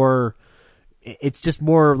 It's just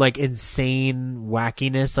more like insane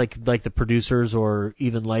wackiness, like The Producers or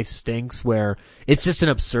even Life Stinks, where it's just an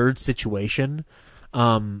absurd situation.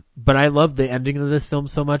 But I love the ending of this film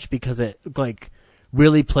so much because it like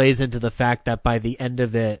really plays into the fact that by the end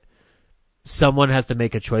of it, someone has to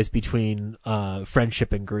make a choice between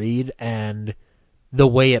friendship and greed, and the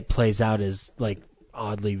way it plays out is like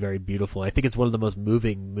oddly very beautiful. I think it's one of the most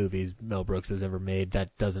moving movies Mel Brooks has ever made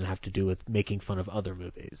that doesn't have to do with making fun of other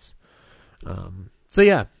movies. So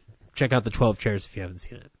yeah, check out The 12 Chairs if you haven't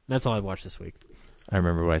seen it. That's all I watched this week. I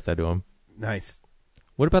remember what I said to him. Nice.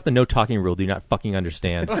 What about the no talking rule? Do you not fucking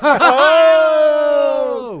understand? Oh!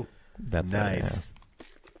 That's nice.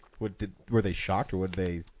 Were they shocked, or would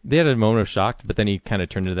they? They had a moment of shock, but then he kind of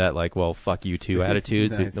turned into that like, "Well, fuck you too"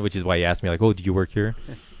 attitude, Nice. which is why he asked me like, "Oh, do you work here?"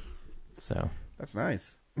 So that's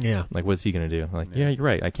nice. Yeah. Like, what's he gonna do? Like, yeah, you're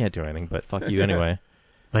right. I can't do anything, but fuck you anyway.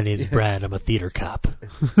 My name's Brad. I'm a theater cop.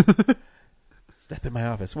 Step in my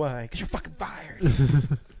office. Why? Because you're fucking fired.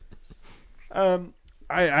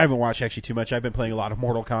 I haven't watched actually too much. I've been playing a lot of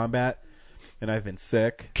Mortal Kombat, and I've been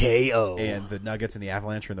sick. KO. And the Nuggets and the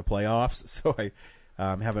Avalanche are in the playoffs, so I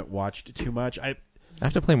haven't watched too much. I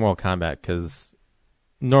have to play Mortal Kombat because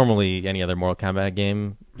normally any other Mortal Kombat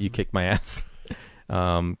game, you kick my ass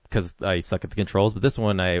because I suck at the controls. But this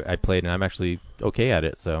one I played, and I'm actually okay at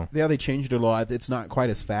it. So yeah, they changed it a lot. It's not quite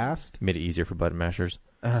as fast. Made it easier for button mashers.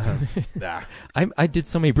 Nah. I did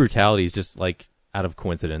so many brutalities just like out of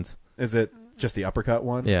coincidence. Is it just the uppercut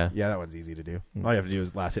one? Yeah. Yeah, that one's easy to do. All you have to do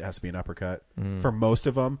is last hit has to be an uppercut. For most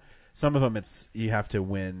of them. Some of them it's you have to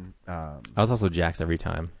win. I was also jaxed every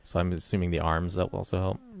time, so I'm assuming the arms that will also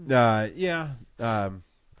help. Yeah.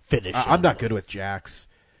 Finish. I'm not good with jax.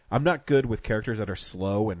 I'm not good with characters that are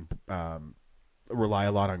slow and rely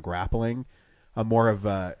a lot on grappling. I'm more of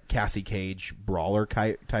a Cassie Cage brawler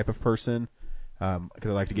type of person because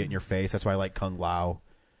I like to get in your face. That's why I like Kung Lao.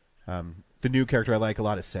 The new character I like a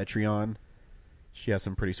lot is Cetrion. She has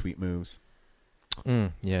some pretty sweet moves.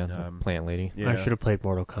 Yeah, plant lady. Yeah. I should have played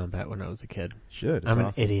Mortal Kombat when I was a kid. Should. I'm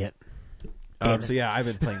awesome. an idiot. So yeah, I've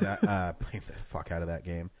been playing that, playing the fuck out of that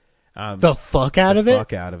game. The fuck out of it?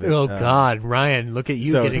 Fuck out of it. Oh God, Ryan, look at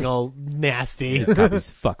you so getting all nasty. His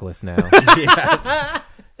copy's fuckless now. Yeah.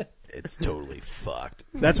 It's totally fucked.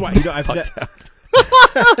 That's why I've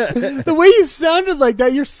The way you sounded like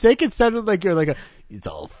that, you're sick. It sounded like you're like it's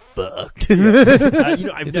all fucked. I've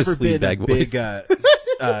It's never a been a sleazebag voice.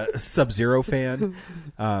 big Sub-Zero fan,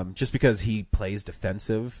 just because he plays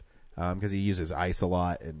defensive, because he uses ice a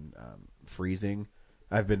lot and freezing.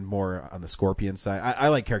 I've been more on the Scorpion side. I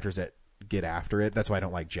like characters that get after it. That's why I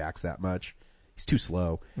don't like Jax that much. He's too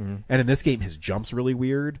slow. Mm-hmm. And in this game, his jump's really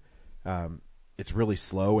weird. It's really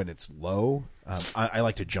slow and it's low. I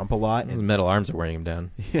like to jump a lot. The And metal arms are wearing him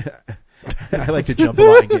down. yeah, I like to jump a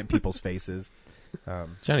lot and get in people's faces.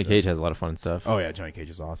 Johnny Cage has a lot of fun stuff. Oh yeah, Johnny Cage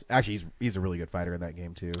is awesome. Actually, he's a really good fighter in that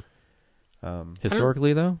game too.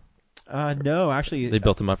 Historically, though, No, actually, they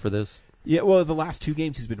built him up for this. yeah. Well, the last 2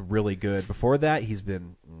 games he's been really good. Before that, he's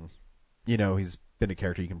been, he's been a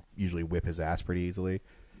character you can usually whip his ass pretty easily.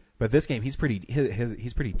 But this game, he's pretty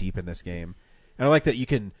he's pretty deep in this game, and I like that you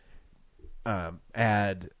can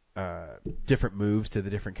add different moves to the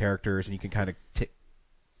different characters, and you can kind of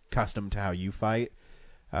custom to how you fight.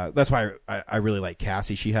 That's why I really like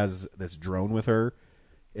Cassie. She has this drone with her,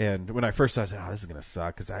 and when I first saw it, I said, this is going to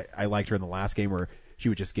suck, because I liked her in the last game where she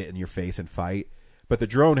would just get in your face and fight. But the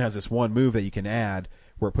drone has this one move that you can add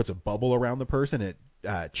where it puts a bubble around the person. It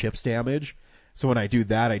chips damage. So when I do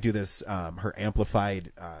that, I do this her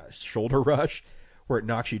amplified shoulder rush, where it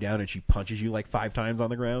knocks you down and she punches you like 5 times on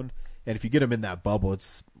the ground. And if you get him in that bubble,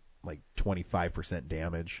 it's like 25%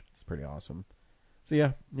 damage. It's pretty awesome. So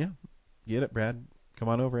yeah, get it, Brad. Come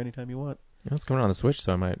on over anytime you want. Yeah, it's coming on the Switch,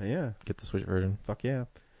 so I might Yeah, get the Switch version. fuck yeah.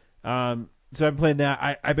 So I'm playing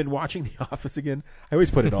that. I've been watching The Office again. I always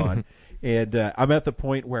put it on, and I'm at the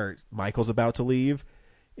point where Michael's about to leave,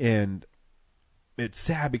 and it's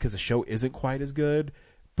sad because the show isn't quite as good,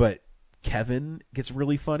 but Kevin gets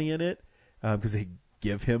really funny in it because they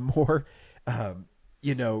give him more.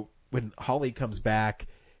 When Holly comes back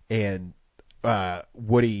and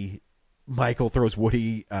Michael throws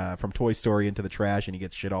Woody from Toy Story into the trash and he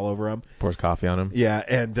gets shit all over him. Pours coffee on him. Yeah,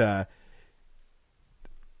 and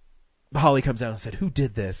Holly comes out and said, "Who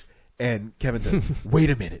did this?" And Kevin says, "Wait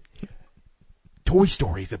a minute. Toy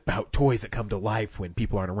Story's about toys that come to life when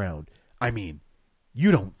people aren't around. I mean,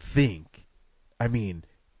 you don't think. I mean,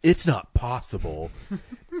 it's not possible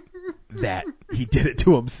that he did it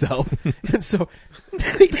to himself." And so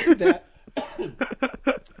they do that.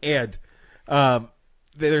 And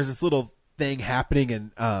there's this little thing happening,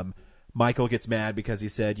 and Michael gets mad because he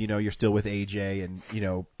said, you're still with AJ, and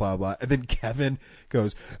blah blah. And then Kevin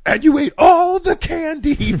goes, "And you ate all the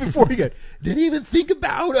candy before you didn't even think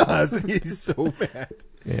about us." And he's so mad.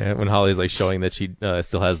 Yeah, when Holly's like showing that she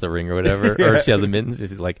still has the ring or whatever, Yeah. or she has the mittens,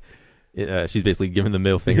 she's like, she's basically giving the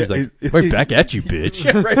middle finger. She's like, "Right back at you, bitch."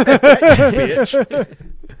 Yeah, right back at you,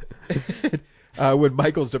 bitch. When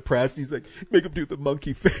Michael's depressed, he's like, make him do the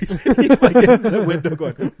monkey face. And he's like in the window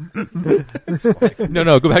going, "It's fine."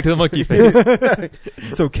 No, go back to the monkey face.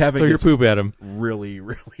 So Kevin Throw your gets poop at him. really,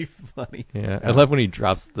 really funny. Yeah, I love when he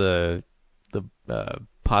drops the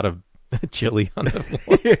pot of chili on the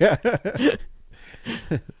floor.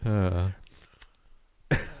 Yeah.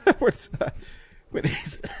 When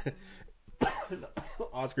he's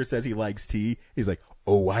Oscar says he likes tea, he's like,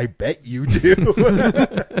 "Oh, I bet you do."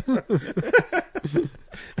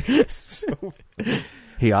 So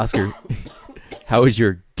Hey, Oscar, how was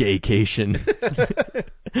your gaycation?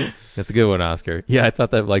 That's a good one, Oscar. Yeah, I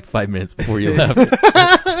thought that like 5 minutes before you left.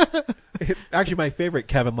 actually, my favorite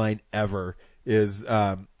Kevin line ever is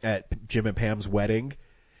at Jim and Pam's wedding,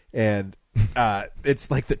 and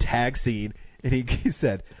it's like the tag scene. And he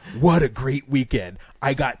said, "What a great weekend.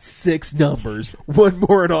 I got 6 numbers. One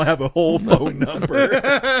more and I'll have a whole phone number."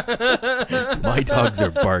 My dogs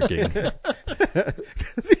are barking.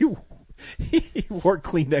 'Cause he wore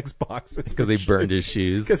Kleenex boxes. Because they burned his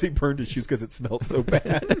shoes. Because he burned his shoes because it smelled so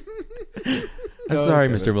bad. I'm sorry,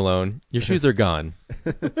 Kevin. Mr. Malone. Your shoes are gone.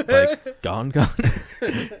 Like, gone?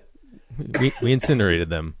 We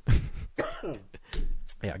incinerated them.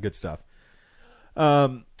 Yeah, good stuff.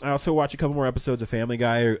 I also watch a couple more episodes of Family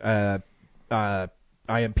Guy.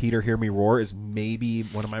 I Am Peter, Hear Me Roar is maybe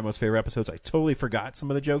one of my most favorite episodes. I totally forgot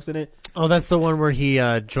some of the jokes in it. Oh, that's the one where he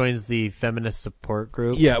joins the feminist support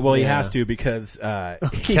group. Yeah, well, he has to because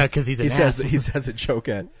because he's an he says a joke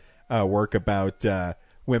at work about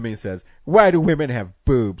women. He says, "Why do women have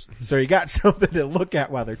boobs?" So you got something to look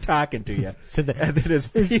at while they're talking to you. So and then his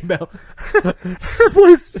female.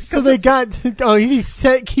 So they got. Oh, he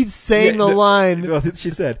keeps saying the line. Well, she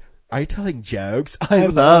said, "Are you telling jokes? I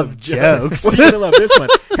love jokes." Well, you're gonna love this one.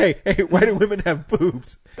 Hey, why do women have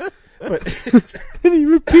boobs? But And he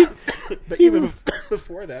repeats. but even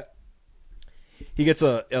before that, he gets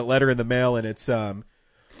a letter in the mail, and it's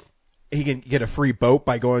he can get a free boat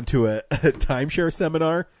by going to a timeshare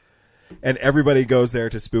seminar. And everybody goes there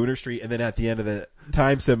to Spooner Street, and then at the end of the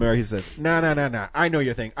time seminar, he says, No, I know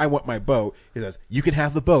your thing. I want my boat. He says, you can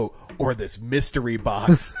have the boat or this mystery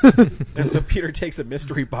box. And so Peter takes a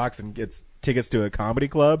mystery box and gets tickets to a comedy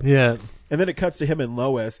club. Yeah. And then it cuts to him and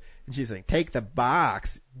Lois, and she's like, take the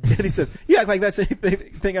box. And he says, you act like that's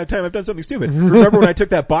anything I've done something stupid. Remember when I took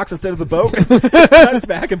that box instead of the boat? Cuts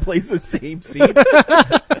back and plays the same scene.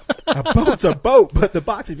 A boat's a boat, but the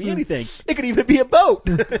box could be anything. It could even be a boat.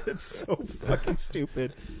 It's so fucking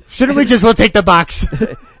stupid. Shouldn't we just take the box?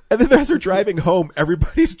 And then as we're driving home,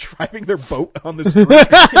 everybody's driving their boat on the street.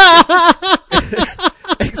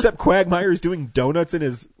 Except Quagmire's doing donuts in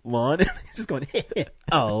his lawn. He's just going,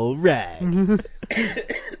 all right.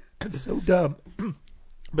 It's so dumb.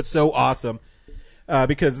 But so awesome.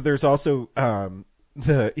 Because there's also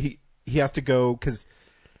he has to go because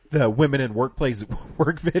the women in workplace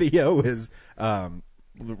work video is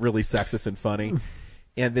really sexist and funny.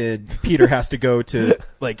 And then Peter has to go to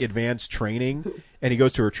like advanced training, and he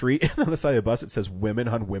goes to a retreat. And on the side of the bus, it says "Women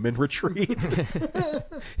on Women Retreat."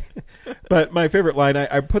 But my favorite line,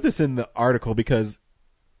 I put this in the article because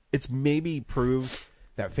it's maybe proves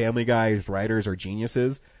that Family Guy's writers are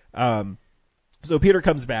geniuses. So Peter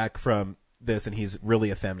comes back from this, and he's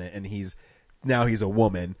really effeminate, and he's a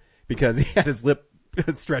woman because he had his lip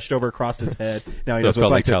stretched over across his head. Now he knows what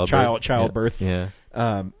it's like childbirth. Yeah.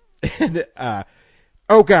 And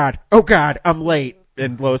oh God, I'm late.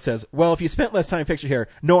 And Lois says, well, if you spent less time fixing your hair.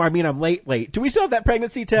 No, I mean, I'm late. Do we still have that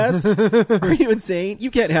pregnancy test? Are you insane?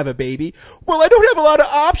 You can't have a baby. Well, I don't have a lot of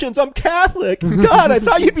options. I'm Catholic. God, I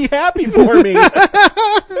thought you'd be happy for me.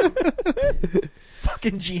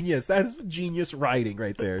 Fucking genius. That is genius writing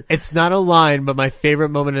right there. It's not a line, but my favorite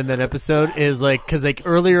moment in that episode is because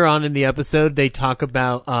earlier on in the episode, they talk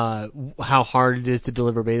about how hard it is to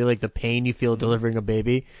deliver a baby, like the pain you feel delivering a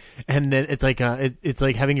baby. And then it's like it's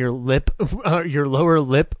like having your lip, your lower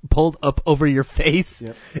lip pulled up over your face.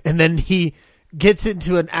 Yep. And then he gets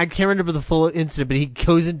into I can't remember the full incident, but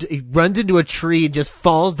he runs into a tree and just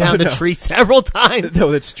falls down the tree several times.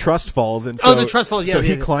 No, it's trust falls. And so, the trust falls, yeah. So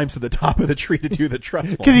he climbs to the top of the tree to do the trust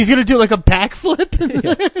fall. Because he's going to do like a backflip.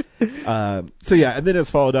 So yeah, and then it's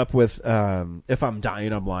followed up with, If I'm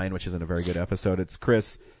Dying, I'm Lying, which isn't a very good episode. It's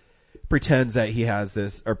Chris pretends that he has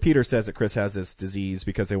this, or Peter says that Chris has this disease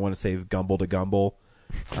because they want to save Gumble to Gumble.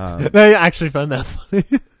 I actually found that funny.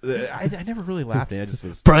 I never really laughed. I just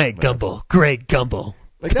was Brian Gumble, Greg Gumble,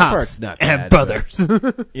 like that part's not bad, and brothers.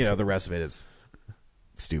 But, the rest of it is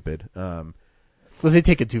stupid. Well, they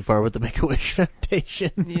take it too far with the Make-A-Wish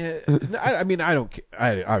Foundation. Yeah, I mean, I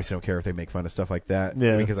obviously don't care if they make fun of stuff like that.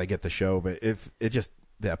 Yeah, because I get the show, but if it just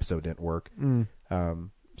the episode didn't work.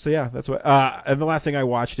 So yeah, that's what. And the last thing I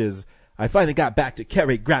watched is I finally got back to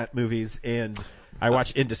Cary Grant movies and. I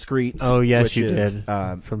watched Indiscreet. Oh, yes, which you is, did.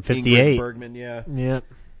 From 58. Ingrid Bergman, yeah. Yep.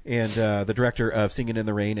 And the director of Singing in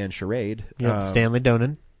the Rain and Charade. Yep, Stanley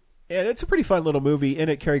Donen. And it's a pretty fun little movie. In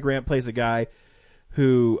it, Cary Grant plays a guy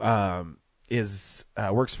who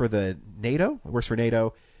works for NATO,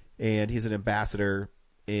 and he's an ambassador,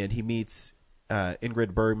 and he meets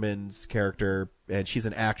Ingrid Bergman's character, and she's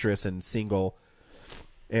an actress and single,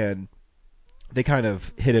 and they kind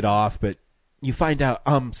of hit it off, but you find out,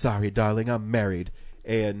 I'm sorry, darling, I'm married.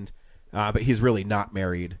 And but he's really not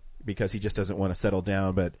married because he just doesn't want to settle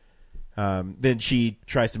down. But then she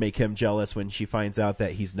tries to make him jealous when she finds out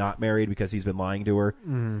that he's not married because he's been lying to her.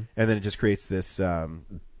 And then it just creates this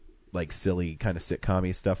like silly kind of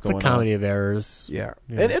sitcom-y stuff going on. It's a comedy of errors. Yeah.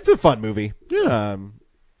 And it's a fun movie. Yeah.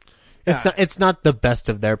 It's not the best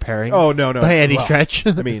of their pairings. Oh, no. By any stretch.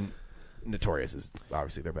 I mean, Notorious is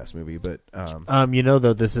obviously their best movie, but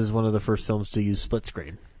though this is one of the first films to use split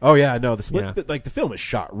screen. Oh yeah, no, the split the film is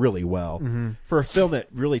shot really well for a film that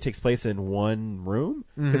really takes place in one room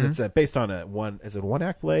because it's based on one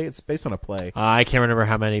act play. It's based on a play. I can't remember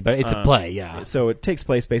how many, but it's a play. Yeah, so it takes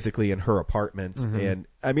place basically in her apartment, and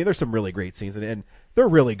I mean, there's some really great scenes, and they're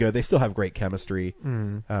really good. They still have great chemistry,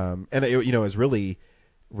 and it was really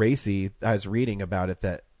racy. I was reading about it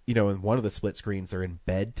that. In one of the split screens, they're in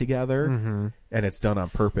bed together, and it's done on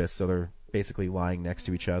purpose. So they're basically lying next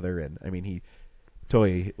to each other. And I mean, he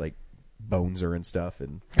totally like bones her and stuff.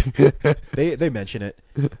 And they mention it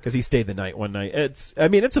because he stayed the night one night. It's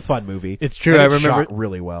a fun movie. It's true. I remember shot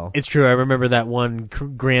really well. It's true. I remember that one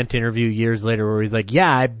Grant interview years later where he's like,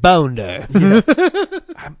 "Yeah, I boned her."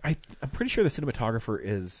 Yeah. I'm pretty sure the cinematographer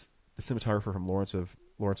from Lawrence of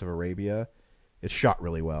Arabia. It's shot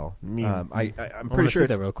really well. I'm pretty sure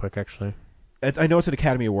that real quick. Actually, I know it's an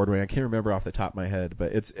Academy Award winner. I can't remember off the top of my head,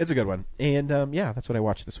 but it's a good one. And that's what I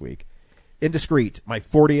watched this week. Indiscreet, my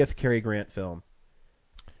 40th Cary Grant film.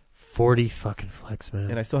 40 fucking flicks, man.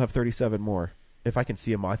 And I still have 37 more. If I can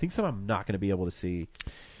see them all. I think some I'm not going to be able to see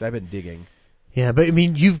because I've been digging. Yeah, but I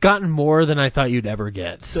mean, you've gotten more than I thought you'd ever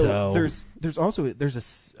get. So there's also a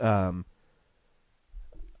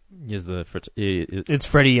it's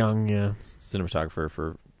Freddie Young, yeah, cinematographer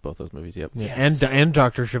for both those movies. Yep. Yeah. And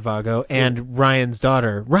Dr. Zhivago and Ryan's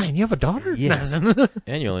daughter. Ryan, you have a daughter? Yes. And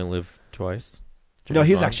you only live twice. No,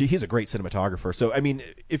 he's a great cinematographer. So I mean,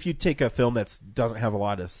 if you take a film that doesn't have a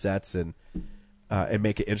lot of sets and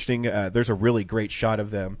make it interesting, there's a really great shot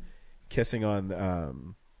of them kissing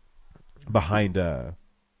on behind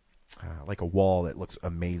like a wall that looks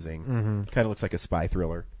amazing. Mm-hmm. Kind of looks like a spy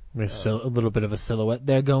thriller. There's a little bit of a silhouette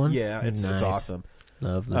there going. Yeah, it's awesome.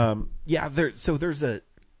 Lovely. There's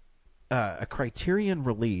a Criterion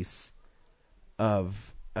release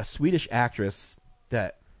of a Swedish actress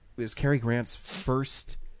that was Cary Grant's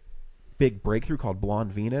first big breakthrough called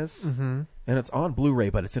Blonde Venus, and it's on Blu-ray,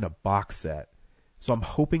 but it's in a box set. So I'm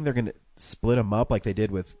hoping they're going to split them up like they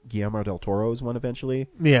did with Guillermo del Toro's one eventually.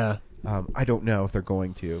 Yeah. I don't know if they're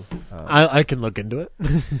going to. I can look into it.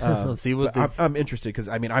 Let's see what I'm interested because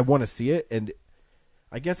I mean I want to see it, and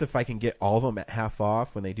I guess if I can get all of them at half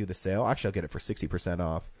off when they do the sale, actually I'll get it for 60%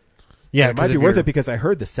 off. Yeah, it might be worth it because I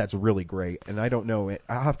heard the set's really great, and I don't know.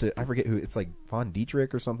 I forget who it's like. Von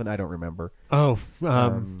Dietrich or something. I don't remember. Oh,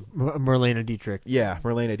 Marlene Dietrich. Yeah,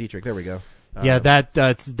 Marlene Dietrich. There we go. Yeah,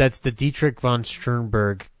 that's the Dietrich von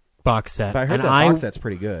Sternberg box set. But I heard that box set's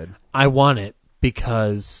pretty good. I want it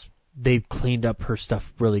because they cleaned up her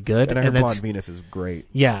stuff really good. And I heard Blonde Venus is great.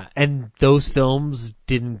 Yeah, and those films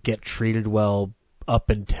didn't get treated well up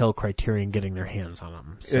until Criterion getting their hands on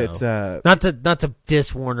them. So, it's not to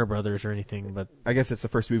diss Warner Brothers or anything, but I guess it's the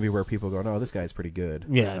first movie where people go, "No, this guy's pretty good."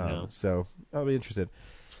 Yeah, no. So I'll be interested.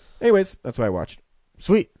 Anyways, that's what I watched.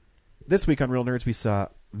 Sweet. This week on Real Nerds, we saw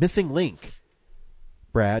Missing Link.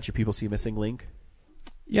 Brad, should people see Missing Link?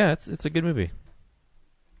 Yeah, it's a good movie.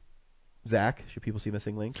 Zach, should people see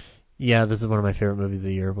Missing Link? Yeah, this is one of my favorite movies of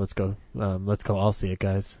the year. Let's go. Let's go. I'll see it,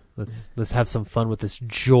 guys. Let's have some fun with this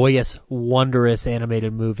joyous, wondrous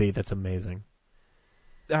animated movie that's amazing.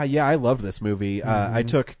 Yeah, I loved this movie. I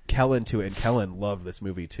took Kellen to it, and Kellen loved this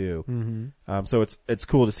movie too. Mm-hmm. So it's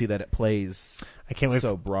cool to see that it plays. I can't wait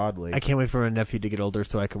so broadly. I can't wait for my nephew to get older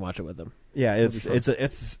so I can watch it with him. Yeah,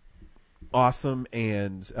 it's awesome.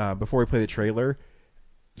 And before we play the trailer,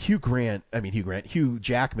 Hugh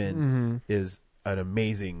Jackman is an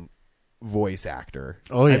amazing voice actor.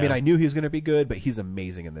 Oh yeah. I mean, I knew he was going to be good, but he's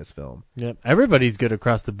amazing in this film. Yep. Everybody's good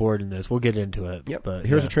across the board in this. We'll get into it. Yep. But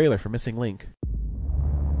here's a trailer for Missing Link.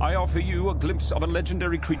 I offer you a glimpse of a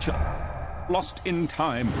legendary creature, lost in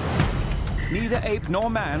time. Neither ape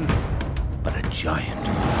nor man, but a giant.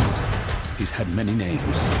 He's had many names.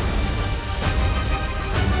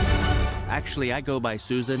 Actually, I go by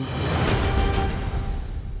Susan.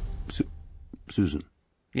 Susan?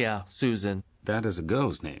 Yeah, Susan. That is a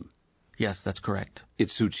girl's name. Yes, that's correct.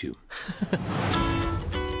 It suits you.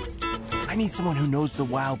 I need someone who knows the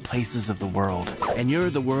wild places of the world, and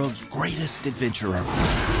you're the world's greatest adventurer.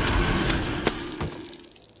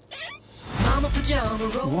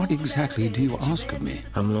 What exactly do you ask of me?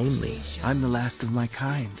 I'm lonely. I'm the last of my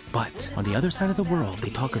kind. But on the other side of the world,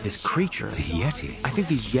 they talk of this creature. The Yeti. I think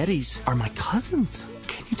these Yetis are my cousins.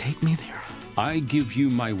 Can you take me there? I give you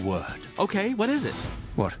my word. Okay, what is it?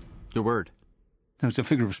 What? Your word. No, it's a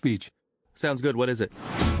figure of speech. Sounds good. What is it?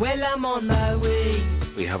 Well, I'm on my way.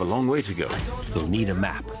 We have a long way to go. We'll need a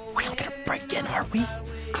map. We're not gonna break in, are we?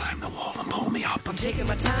 Climb the wall and pull me up. I'm taking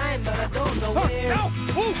my time, but I don't know where.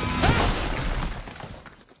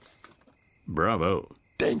 Bravo.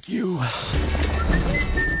 Thank you.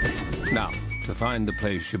 Now, to find the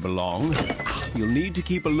place you belong, you'll need to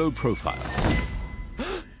keep a low profile.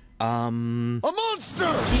 A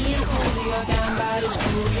monster!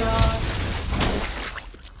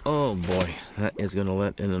 Oh boy, that is gonna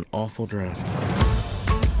let in an awful draft.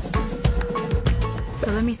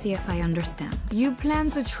 So let me see if I understand. You plan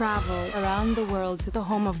to travel around the world to the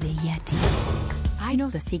home of the Yeti. I know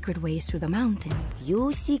the secret ways through the mountains.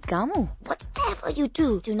 You see, Gamu, whatever you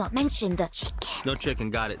do not mention the chicken. No chicken,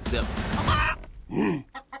 got it, zip.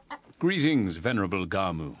 Greetings, Venerable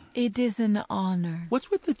Gamu. It is an honor. What's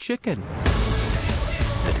with the chicken?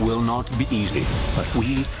 It will not be easy, but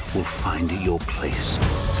we will find your place.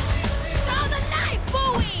 Throw the knife,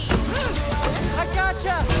 Bowie! I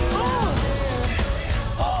gotcha!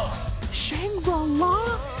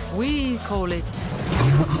 Shangri-La? We call it.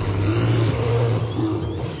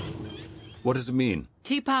 What does it mean?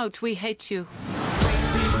 Keep out, we hate you.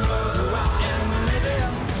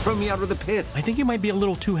 From out of the pit. I think you might be a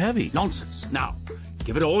little too heavy. Nonsense. Now,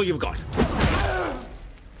 give it all you've got.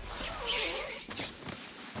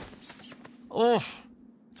 Oh,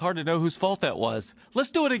 it's hard to know whose fault that was. Let's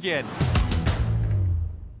do it again.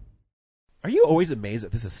 Are you always amazed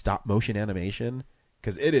that this is stop motion animation?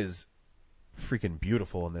 Because it is freaking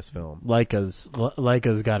beautiful in this film.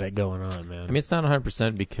 Leica's got it going on, man. I mean, it's not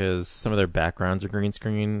 100% because some of their backgrounds are green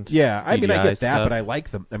screened. Yeah, I mean, I get that, stuff. but I like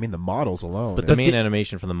them. I mean, the models alone. But the main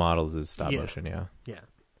animation from the models is stop motion, yeah. Yeah.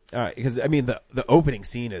 All right, because I mean, the opening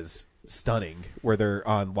scene is stunning, where they're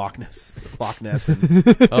on Loch Ness,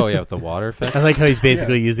 and oh yeah, with the water effect. I like how he's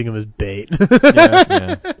basically using him as bait.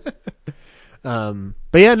 Yeah.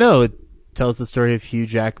 But yeah, no, it tells the story of Hugh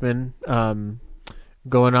Jackman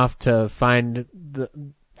going off to find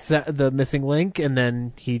the missing link, and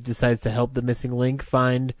then he decides to help the missing link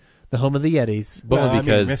find the home of the Yetis. But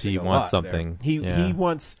because he wants something. He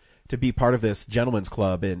wants to be part of this gentleman's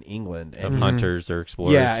club in England of hunters or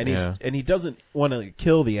explorers. Yeah, and he doesn't want to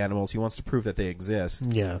kill the animals. He wants to prove that they exist.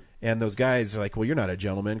 Yeah, and those guys are like, "Well, you're not a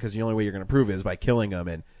gentleman because the only way you're going to prove it is by killing them,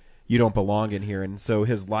 and you don't belong in here." And so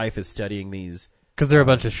his life is studying these. Because they're a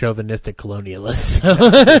bunch of chauvinistic colonialists.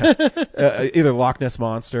 Either Loch Ness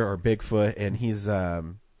Monster or Bigfoot, and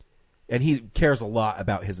he cares a lot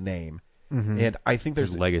about his name. Mm-hmm. And I think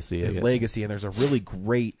there's his legacy, and there's a really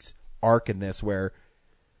great arc in this where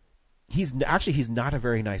he's not a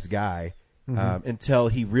very nice guy until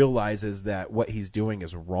he realizes that what he's doing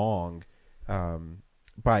is wrong.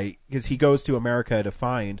 Because he goes to America to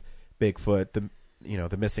find Bigfoot, the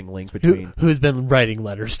missing link between who's been writing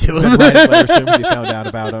letters to him. He found out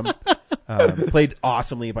about him. Played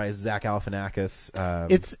awesomely by Zach Galifianakis.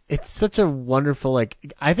 It's such a wonderful,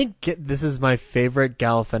 I think this is my favorite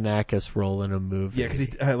Galifianakis role in a movie. Yeah,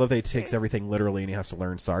 because I love that he takes everything literally and he has to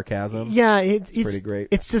learn sarcasm. Yeah, it's pretty great.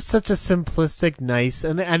 It's just such a simplistic, nice,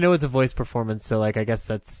 and I know it's a voice performance, so I guess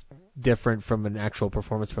that's different from an actual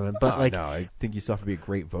performance from him. But no, I think you still have to be a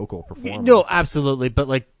great vocal performer. No, absolutely, but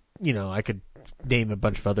I could name a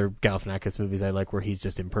bunch of other Galifianakis movies I like where he's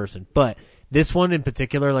just in person. But this one in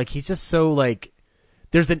particular, he's just so,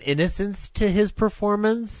 there's an innocence to his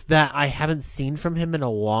performance that I haven't seen from him in a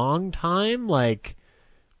long time,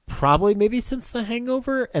 probably maybe since The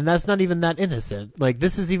Hangover, and that's not even that innocent.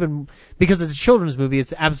 This is even, because it's a children's movie,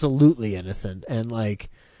 it's absolutely innocent, and I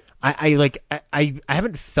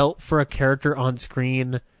haven't felt for a character on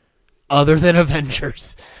screen other than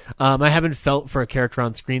Avengers. I haven't felt for a character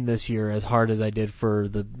on screen this year as hard as I did for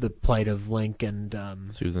the plight of Link and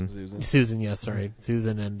Susan. Susan, yes, sorry.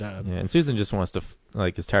 Susan and and Susan just wants to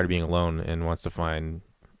is tired of being alone and wants to find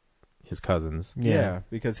his cousins. Yeah,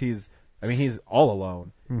 because he's all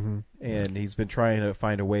alone, mm-hmm. and he's been trying to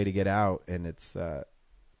find a way to get out, and it's a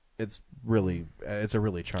really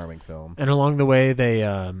charming film. And along the way, they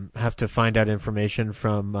have to find out information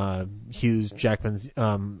from Hugh Jackman's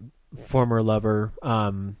former lover,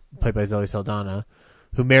 played by Zoe Saldana,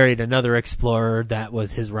 who married another explorer that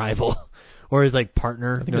was his rival or his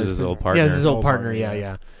partner. I think it was his old partner. Yeah, it was his old partner.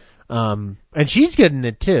 Yeah. And she's good in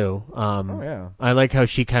it too. Yeah. I like how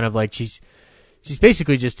she kind of she's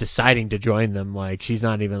basically just deciding to join them. She's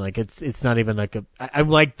not even it's not even I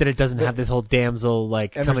like that it doesn't have this whole damsel and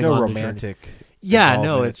coming there's no on romantic. Yeah,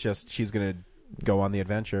 no, it's just she's gonna go on the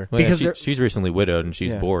adventure because she's recently widowed and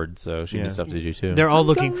she's bored, so she needs stuff to do too. They're all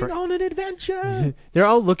looking for on an adventure. They're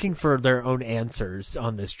all looking for their own answers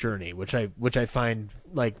on this journey, which I find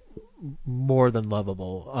more than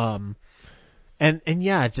lovable. And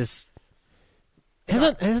yeah, it just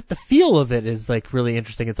the feel of it is really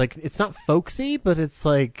interesting. It's it's not folksy, but it's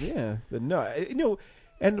and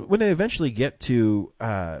when they eventually get to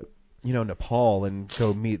Nepal and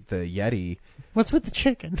go meet the Yeti. What's with the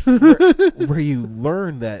chicken? where you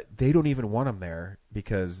learn that they don't even want him there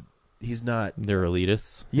because he's not. They're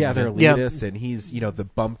elitists. Yeah, they're elitists, and he's the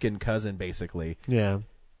bumpkin cousin basically. Yeah,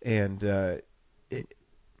 and it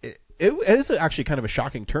is actually kind of a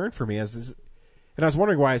shocking turn for me and I was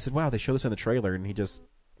wondering why. I said, "Wow, they show this in the trailer," and he's just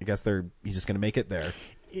going to make it there.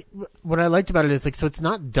 What I liked about it is so it's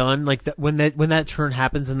not done when that turn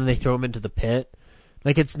happens and then they throw him into the pit.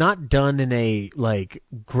 It's not done in a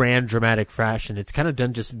grand dramatic fashion. It's kind of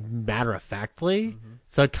done just matter of factly. Mm-hmm.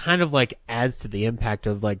 So it kind of adds to the impact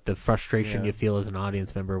of the frustration you feel as an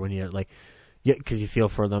audience member when you're because you feel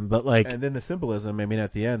for them. But and then the symbolism. I mean,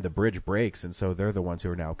 at the end, the bridge breaks, and so they're the ones who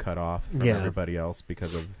are now cut off from everybody else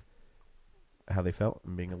because of how they felt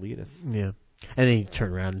and being elitists. Yeah. And then he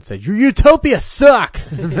turned around and said, "Your utopia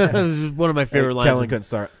sucks." That was one of my favorite lines. Kellen couldn't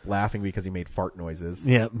start laughing because he made fart noises.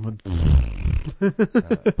 Yeah.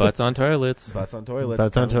 Butts on toilets. Butts on toilets.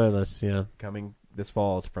 Butts on toilets. Yeah. Coming this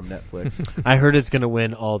fall from Netflix. I heard it's going to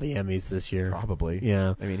win all the Emmys this year. Probably.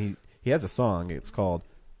 Yeah. I mean, he has a song. It's called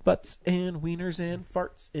Butts and Wieners and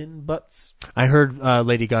Farts in Butts. I heard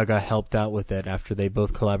Lady Gaga helped out with it after they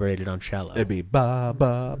both collaborated on Shallow. It'd be ba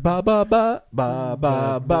ba ba ba ba ba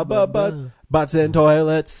ba ba ba ba butts and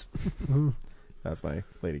toilets. That's my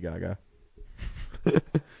Lady Gaga.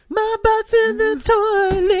 My butt's in the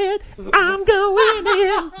toilet. I'm going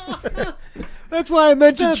in. That's why I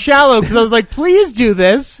mentioned Shallow, because I was like, please do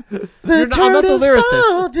this. I'm not the lyricist.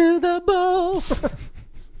 Fall to the bowl.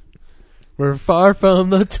 We're far from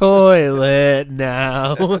the toilet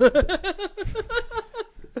now.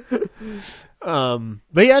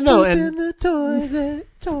 But yeah, no, and in the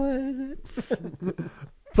toilet.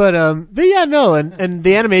 but yeah, no, and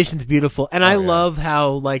the animation's beautiful, and I love how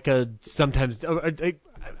like sometimes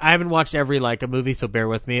I haven't watched every like a movie, so bear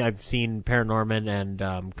with me. I've seen Paranorman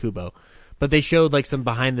and Kubo, but they showed like some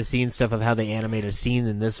behind the scenes stuff of how they animate a scene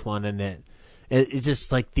in this one, and it's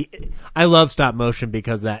just like I love stop motion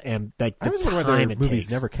because that and like the I was time wondering whether it movies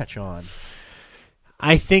takes. never catch on.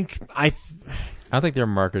 I think I don't think their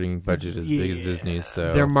marketing budget is as big as Disney's.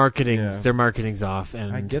 So their marketing's off,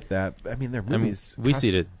 and I get that. I mean, their movies. we see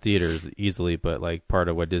it at theaters easily, but like part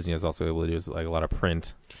of what Disney is also able to do is like a lot of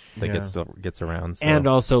print that gets around. So. And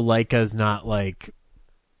also, Leica's not like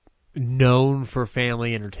known for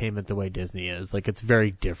family entertainment the way Disney is. Like, it's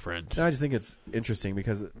very different. I just think it's interesting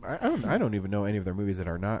because I don't even know any of their movies that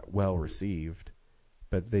are not well received,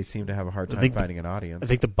 but they seem to have a hard time finding an audience. I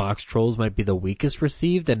think the Box Trolls might be the weakest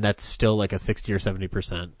received, and that's still like a 60 or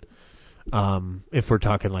 70%. If we're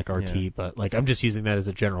talking like RT, but like I'm just using that as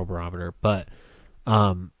a general barometer. But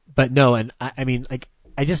no, and I mean like.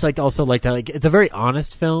 I just like also like that. Like, it's a very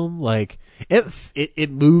honest film. Like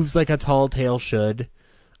it moves like a tall tale should.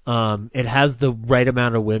 It has the right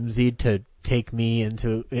amount of whimsy to take me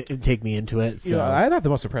into it. So you know, I thought the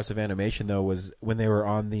most impressive animation though was when they were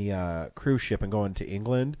on the cruise ship and going to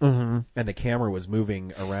England, and the camera was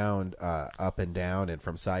moving around up and down and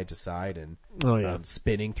from side to side and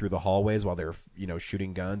spinning through the hallways while they were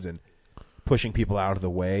shooting guns and pushing people out of the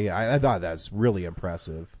way. I thought that was really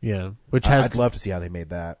impressive. Yeah, I'd love to see how they made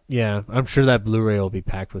that. Yeah, I'm sure that Blu-ray will be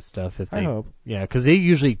packed with stuff. I hope. Yeah, because they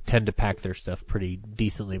usually tend to pack their stuff pretty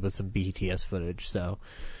decently with some BTS footage. So,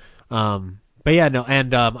 but yeah, no,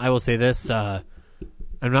 and I will say this: I'm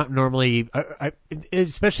not normally,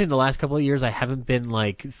 especially in the last couple of years, I haven't been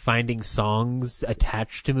like finding songs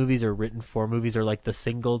attached to movies or written for movies or like the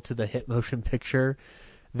single to the hit motion picture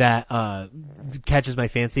that catches my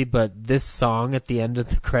fancy. But this song at the end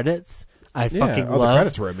of the credits, I fucking love. The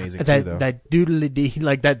credits were amazing too, though. That doodly-dee,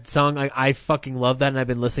 like that song, I fucking love that, and I've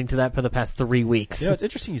been listening to that for the past 3 weeks. Yeah, it's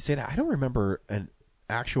interesting you say that. I don't remember an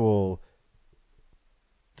actual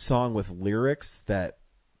song with lyrics that,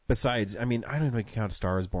 besides, I mean, I don't even count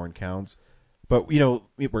Star Is Born counts, but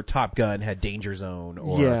where Top Gun had Danger Zone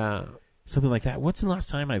or something like that. What's the last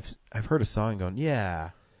time I've heard a song going,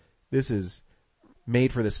 yeah, this is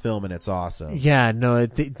made for this film and it's awesome. Yeah, no,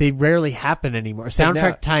 they rarely happen anymore.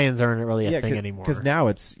 Soundtrack tie-ins aren't really a thing anymore. Because now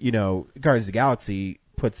it's, Guardians of the Galaxy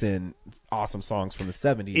puts in awesome songs from the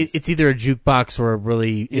 70s. It's either a jukebox or a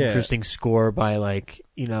really interesting score by like,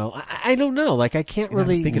 I don't know. Like, I can't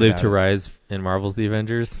really... Live to Rise in Marvel's The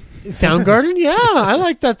Avengers. Soundgarden? Yeah, I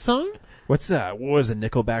like that song. What was a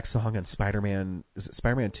Nickelback song on Spider-Man? Is it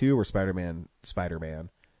Spider-Man 2 or Spider-Man?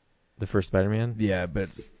 The first Spider-Man? Yeah,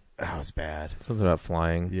 but that was bad. Something about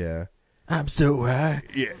flying. Yeah. I'm so high.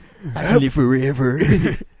 Yeah. I live forever.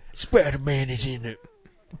 Spider-Man is in the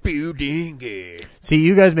building. See,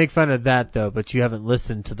 you guys make fun of that, though, but you haven't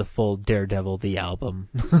listened to the full Daredevil, the album.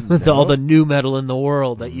 All the new metal in the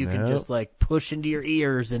world that you can just, like, push into your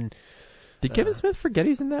ears. And did Kevin Smith forget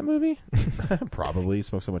he's in that movie? Probably. He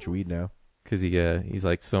smokes so much weed now. Because he's,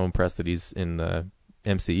 like, so impressed that he's in the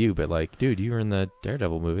MCU, but like, dude, you were in the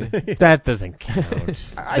Daredevil movie. That doesn't count.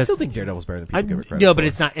 I still think Daredevil's better than people give it credit. No, but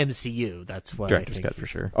it's not MCU. That's why Director's Cut for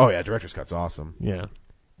sure. Oh yeah, Director's Cut's awesome. Yeah,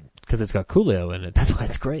 because it's got Coolio in it. That's why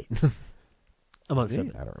it's great. Amongst I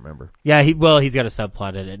don't remember. Yeah, he's got a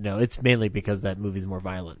subplot in it. No, it's mainly because that movie's more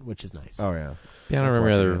violent, which is nice. Oh yeah. Yeah, I don't remember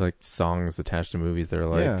other like songs attached to movies that are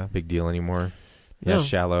like big deal anymore. Yeah, no.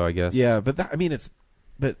 Shallow, I guess. Yeah, but that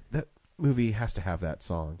movie has to have that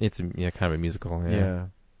song. It's kind of a musical. Yeah.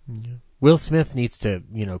 Will Smith needs to,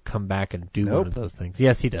 come back and do one of those things.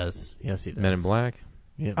 Yes, he does. Men in Black.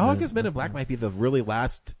 Yeah, I guess Men in Black might be the really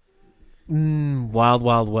last. Wild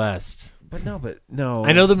Wild West. But no.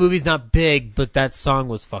 I know the movie's not big, but that song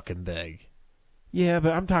was fucking big. Yeah,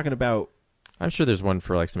 but I'm talking about. I'm sure there's one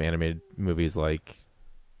for like some animated movies like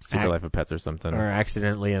Secret Life of Pets or something. Or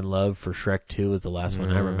Accidentally in Love for Shrek 2 was the last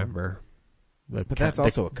one I remember. But that's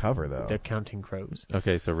also a cover, though. They're Counting Crows.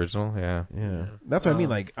 Okay, so original, yeah. That's what I mean.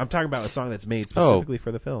 Like, I'm talking about a song that's made specifically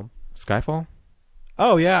for the film. Skyfall?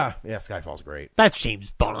 Oh, yeah. Yeah, Skyfall's great. That's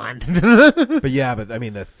James Bond. But I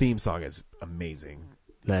mean, the theme song is amazing.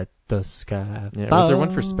 Let the sky Yeah, fall. was there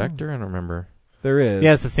one for Spectre? I don't remember. There is.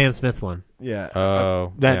 Yeah, it's the Sam Smith one. Yeah.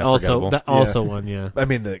 Oh, that yeah, also forgettable. one. Yeah. I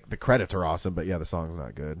mean, the credits are awesome, but yeah, the song's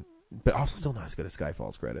not good. But also still not as good as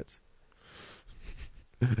Skyfall's credits.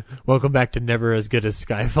 Welcome back to Never As Good as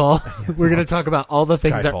Skyfall. We're going to talk about all the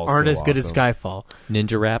things that Skyfall's aren't so as good as awesome. Skyfall.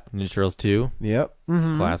 Ninja Rap, Ninja Turtles 2. Yep.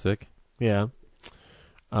 Classic. Yeah.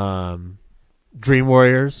 Dream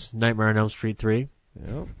Warriors, Nightmare on Elm Street 3.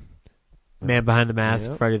 Yep. Man Behind the Mask,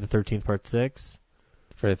 Yep. Friday the 13th, Part 6.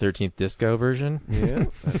 Friday the 13th disco version. Yeah,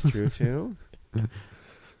 that's true, too.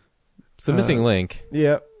 So Missing Link.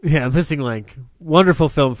 Yep. Yeah, Missing Link. Wonderful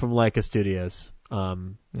film from Leica Studios. Yeah,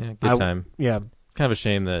 good time. Yeah. It's kind of a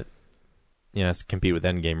shame that, it's to compete with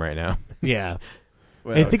Endgame right now. Yeah.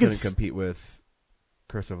 Well, I think couldn't it's compete with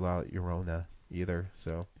Curse of La Llorona either,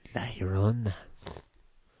 so. La Llorona.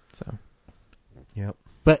 So. Yep.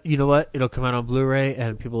 But you know what? It'll come out on Blu-ray,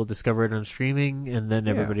 and people will discover it on streaming, and then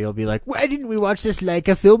everybody will be like, "Why didn't we watch this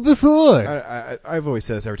Leica film before?" I've always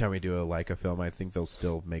said this every time we do a Leica film. I think they'll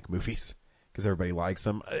still make movies because everybody likes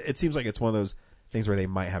them. It seems like it's one of those things where they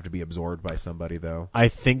might have to be absorbed by somebody, though. I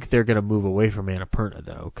think they're going to move away from Annapurna,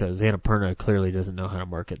 though, because Annapurna clearly doesn't know how to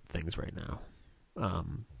market things right now.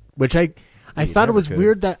 Which I thought it was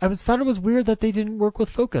weird that that they didn't work with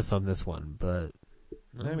Focus on this one, but.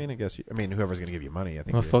 I mean, whoever's going to give you money, I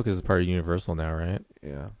think. Well, Focus is part of Universal now, right?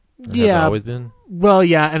 Yeah. Has it always been? Well,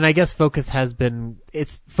 yeah, and I guess Focus has been.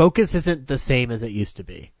 Focus isn't the same as it used to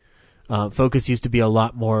be. Focus used to be a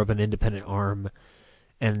lot more of an independent arm,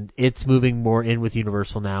 and it's moving more in with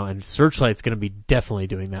Universal now. And Searchlight's going to be definitely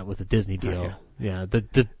doing that with the Disney deal. Yeah,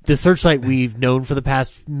 the Searchlight we've known for the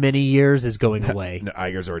past many years is going away. No,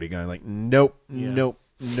 Iger's already going like, nope,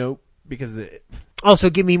 because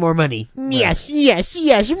also give me more money. Yes,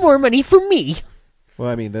 more money for me. Well,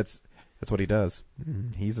 I mean that's what he does.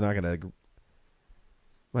 He's not gonna.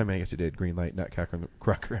 Well, I mean, I guess he did Greenlight,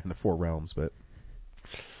 Nutcracker, and the Four Realms, but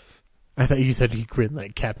I thought you said he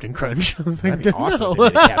Greenlight Captain Crunch. I was like, that'd be awesome if they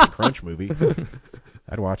did a Captain Crunch movie.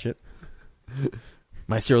 I'd watch it.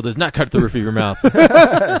 My cereal does not cut the roof of your mouth.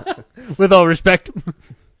 With all respect,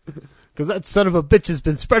 because that son of a bitch has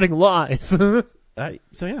been spreading lies.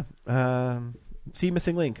 See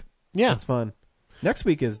Missing Link. Yeah. That's fun. Next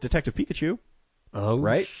week is Detective Pikachu. Oh,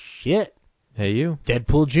 right? Shit. Hey, you.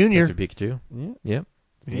 Deadpool Jr. Detective Pikachu. Yeah. Yep.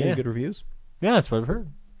 Yeah. Good reviews. Yeah, that's what I've heard.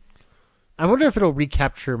 I wonder if it'll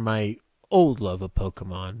recapture my old love of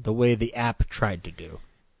Pokemon the way the app tried to do.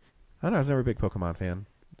 I don't know. I was never a big Pokemon fan,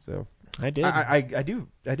 so I did. I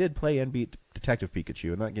did play and beat Detective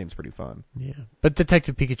Pikachu, and that game's pretty fun. Yeah, but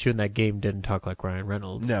Detective Pikachu in that game didn't talk like Ryan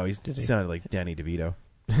Reynolds. No, he sounded like Danny DeVito.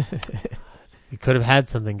 We could have had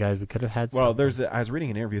something, guys. We could have had something. Well, I was reading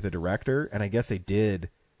an interview with the director, and I guess they did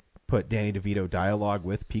put Danny DeVito dialogue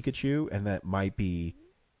with Pikachu, and that might be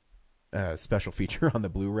a special feature on the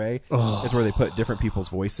Blu-ray. It's where they put different people's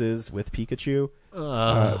voices with Pikachu.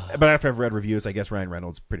 But after I've read reviews, I guess Ryan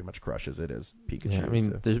Reynolds pretty much crushes it as Pikachu. Yeah, I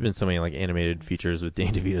mean, there's been so many like animated features with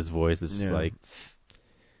Danny DeVito's voice. It's just like,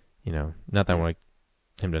 not that I want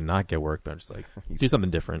him to not get work, but I'm just like, do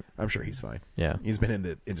something different. I'm sure he's fine. Yeah. He's been in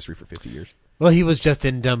the industry for 50 years. Well, he was just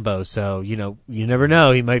in Dumbo, so, you never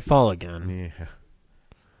know. He might fall again. Yeah.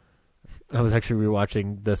 I was actually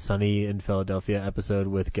rewatching the Sunny in Philadelphia episode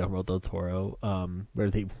with Guillermo del Toro,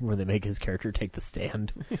 where they make his character take the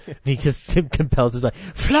stand. And he just compels his like,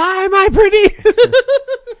 "Fly, my pretty."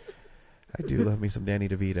 I do love me some Danny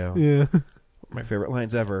DeVito. Yeah. One of my favorite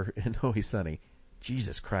lines ever in Always Sunny.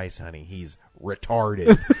 Jesus Christ, honey, he's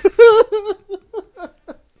retarded.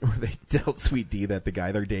 Where they tell Sweet D that the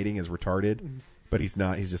guy they're dating is retarded, but he's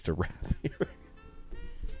not. He's just a rap.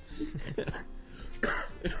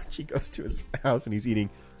 She goes to his house and he's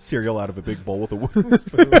eating cereal out of a big bowl with a wooden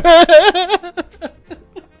spoon.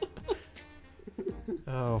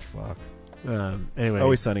 Oh, fuck. Anyway.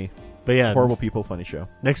 Always Sunny. But yeah. Horrible people, funny show.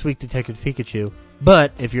 Next week, Detective Pikachu.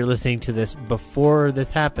 But if you're listening to this before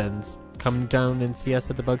this happens, come down and see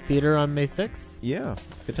us at the Bug Theater on May 6th. Yeah.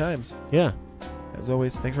 Good times. Yeah. As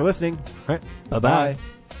always, thanks for listening. All right. Bye-bye.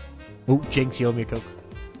 Oh, Jinx, you owe me a Coke.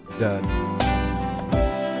 Done.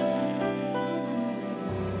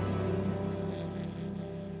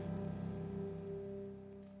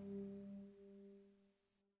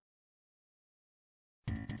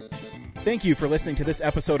 Thank you for listening to this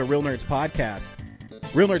episode of Real Nerds Podcast.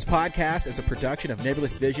 Real Nerds Podcast is a production of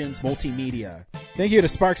Nebulous Visions Multimedia. Thank you to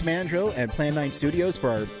Sparks Mandrill and Plan 9 Studios for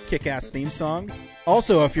our kick-ass theme song.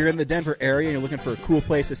 Also, if you're in the Denver area and you're looking for a cool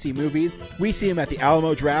place to see movies, we see them at the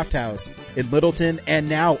Alamo Draft House in Littleton and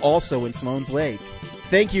now also in Sloan's Lake.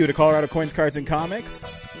 Thank you to Colorado Coins, Cards, and Comics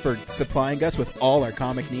for supplying us with all our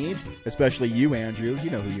comic needs, especially you, Andrew. You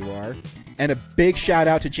know who you are. And a big shout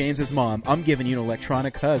out to James's mom. I'm giving you an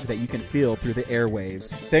electronic hug that you can feel through the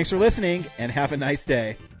airwaves. Thanks for listening, and have a nice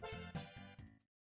day.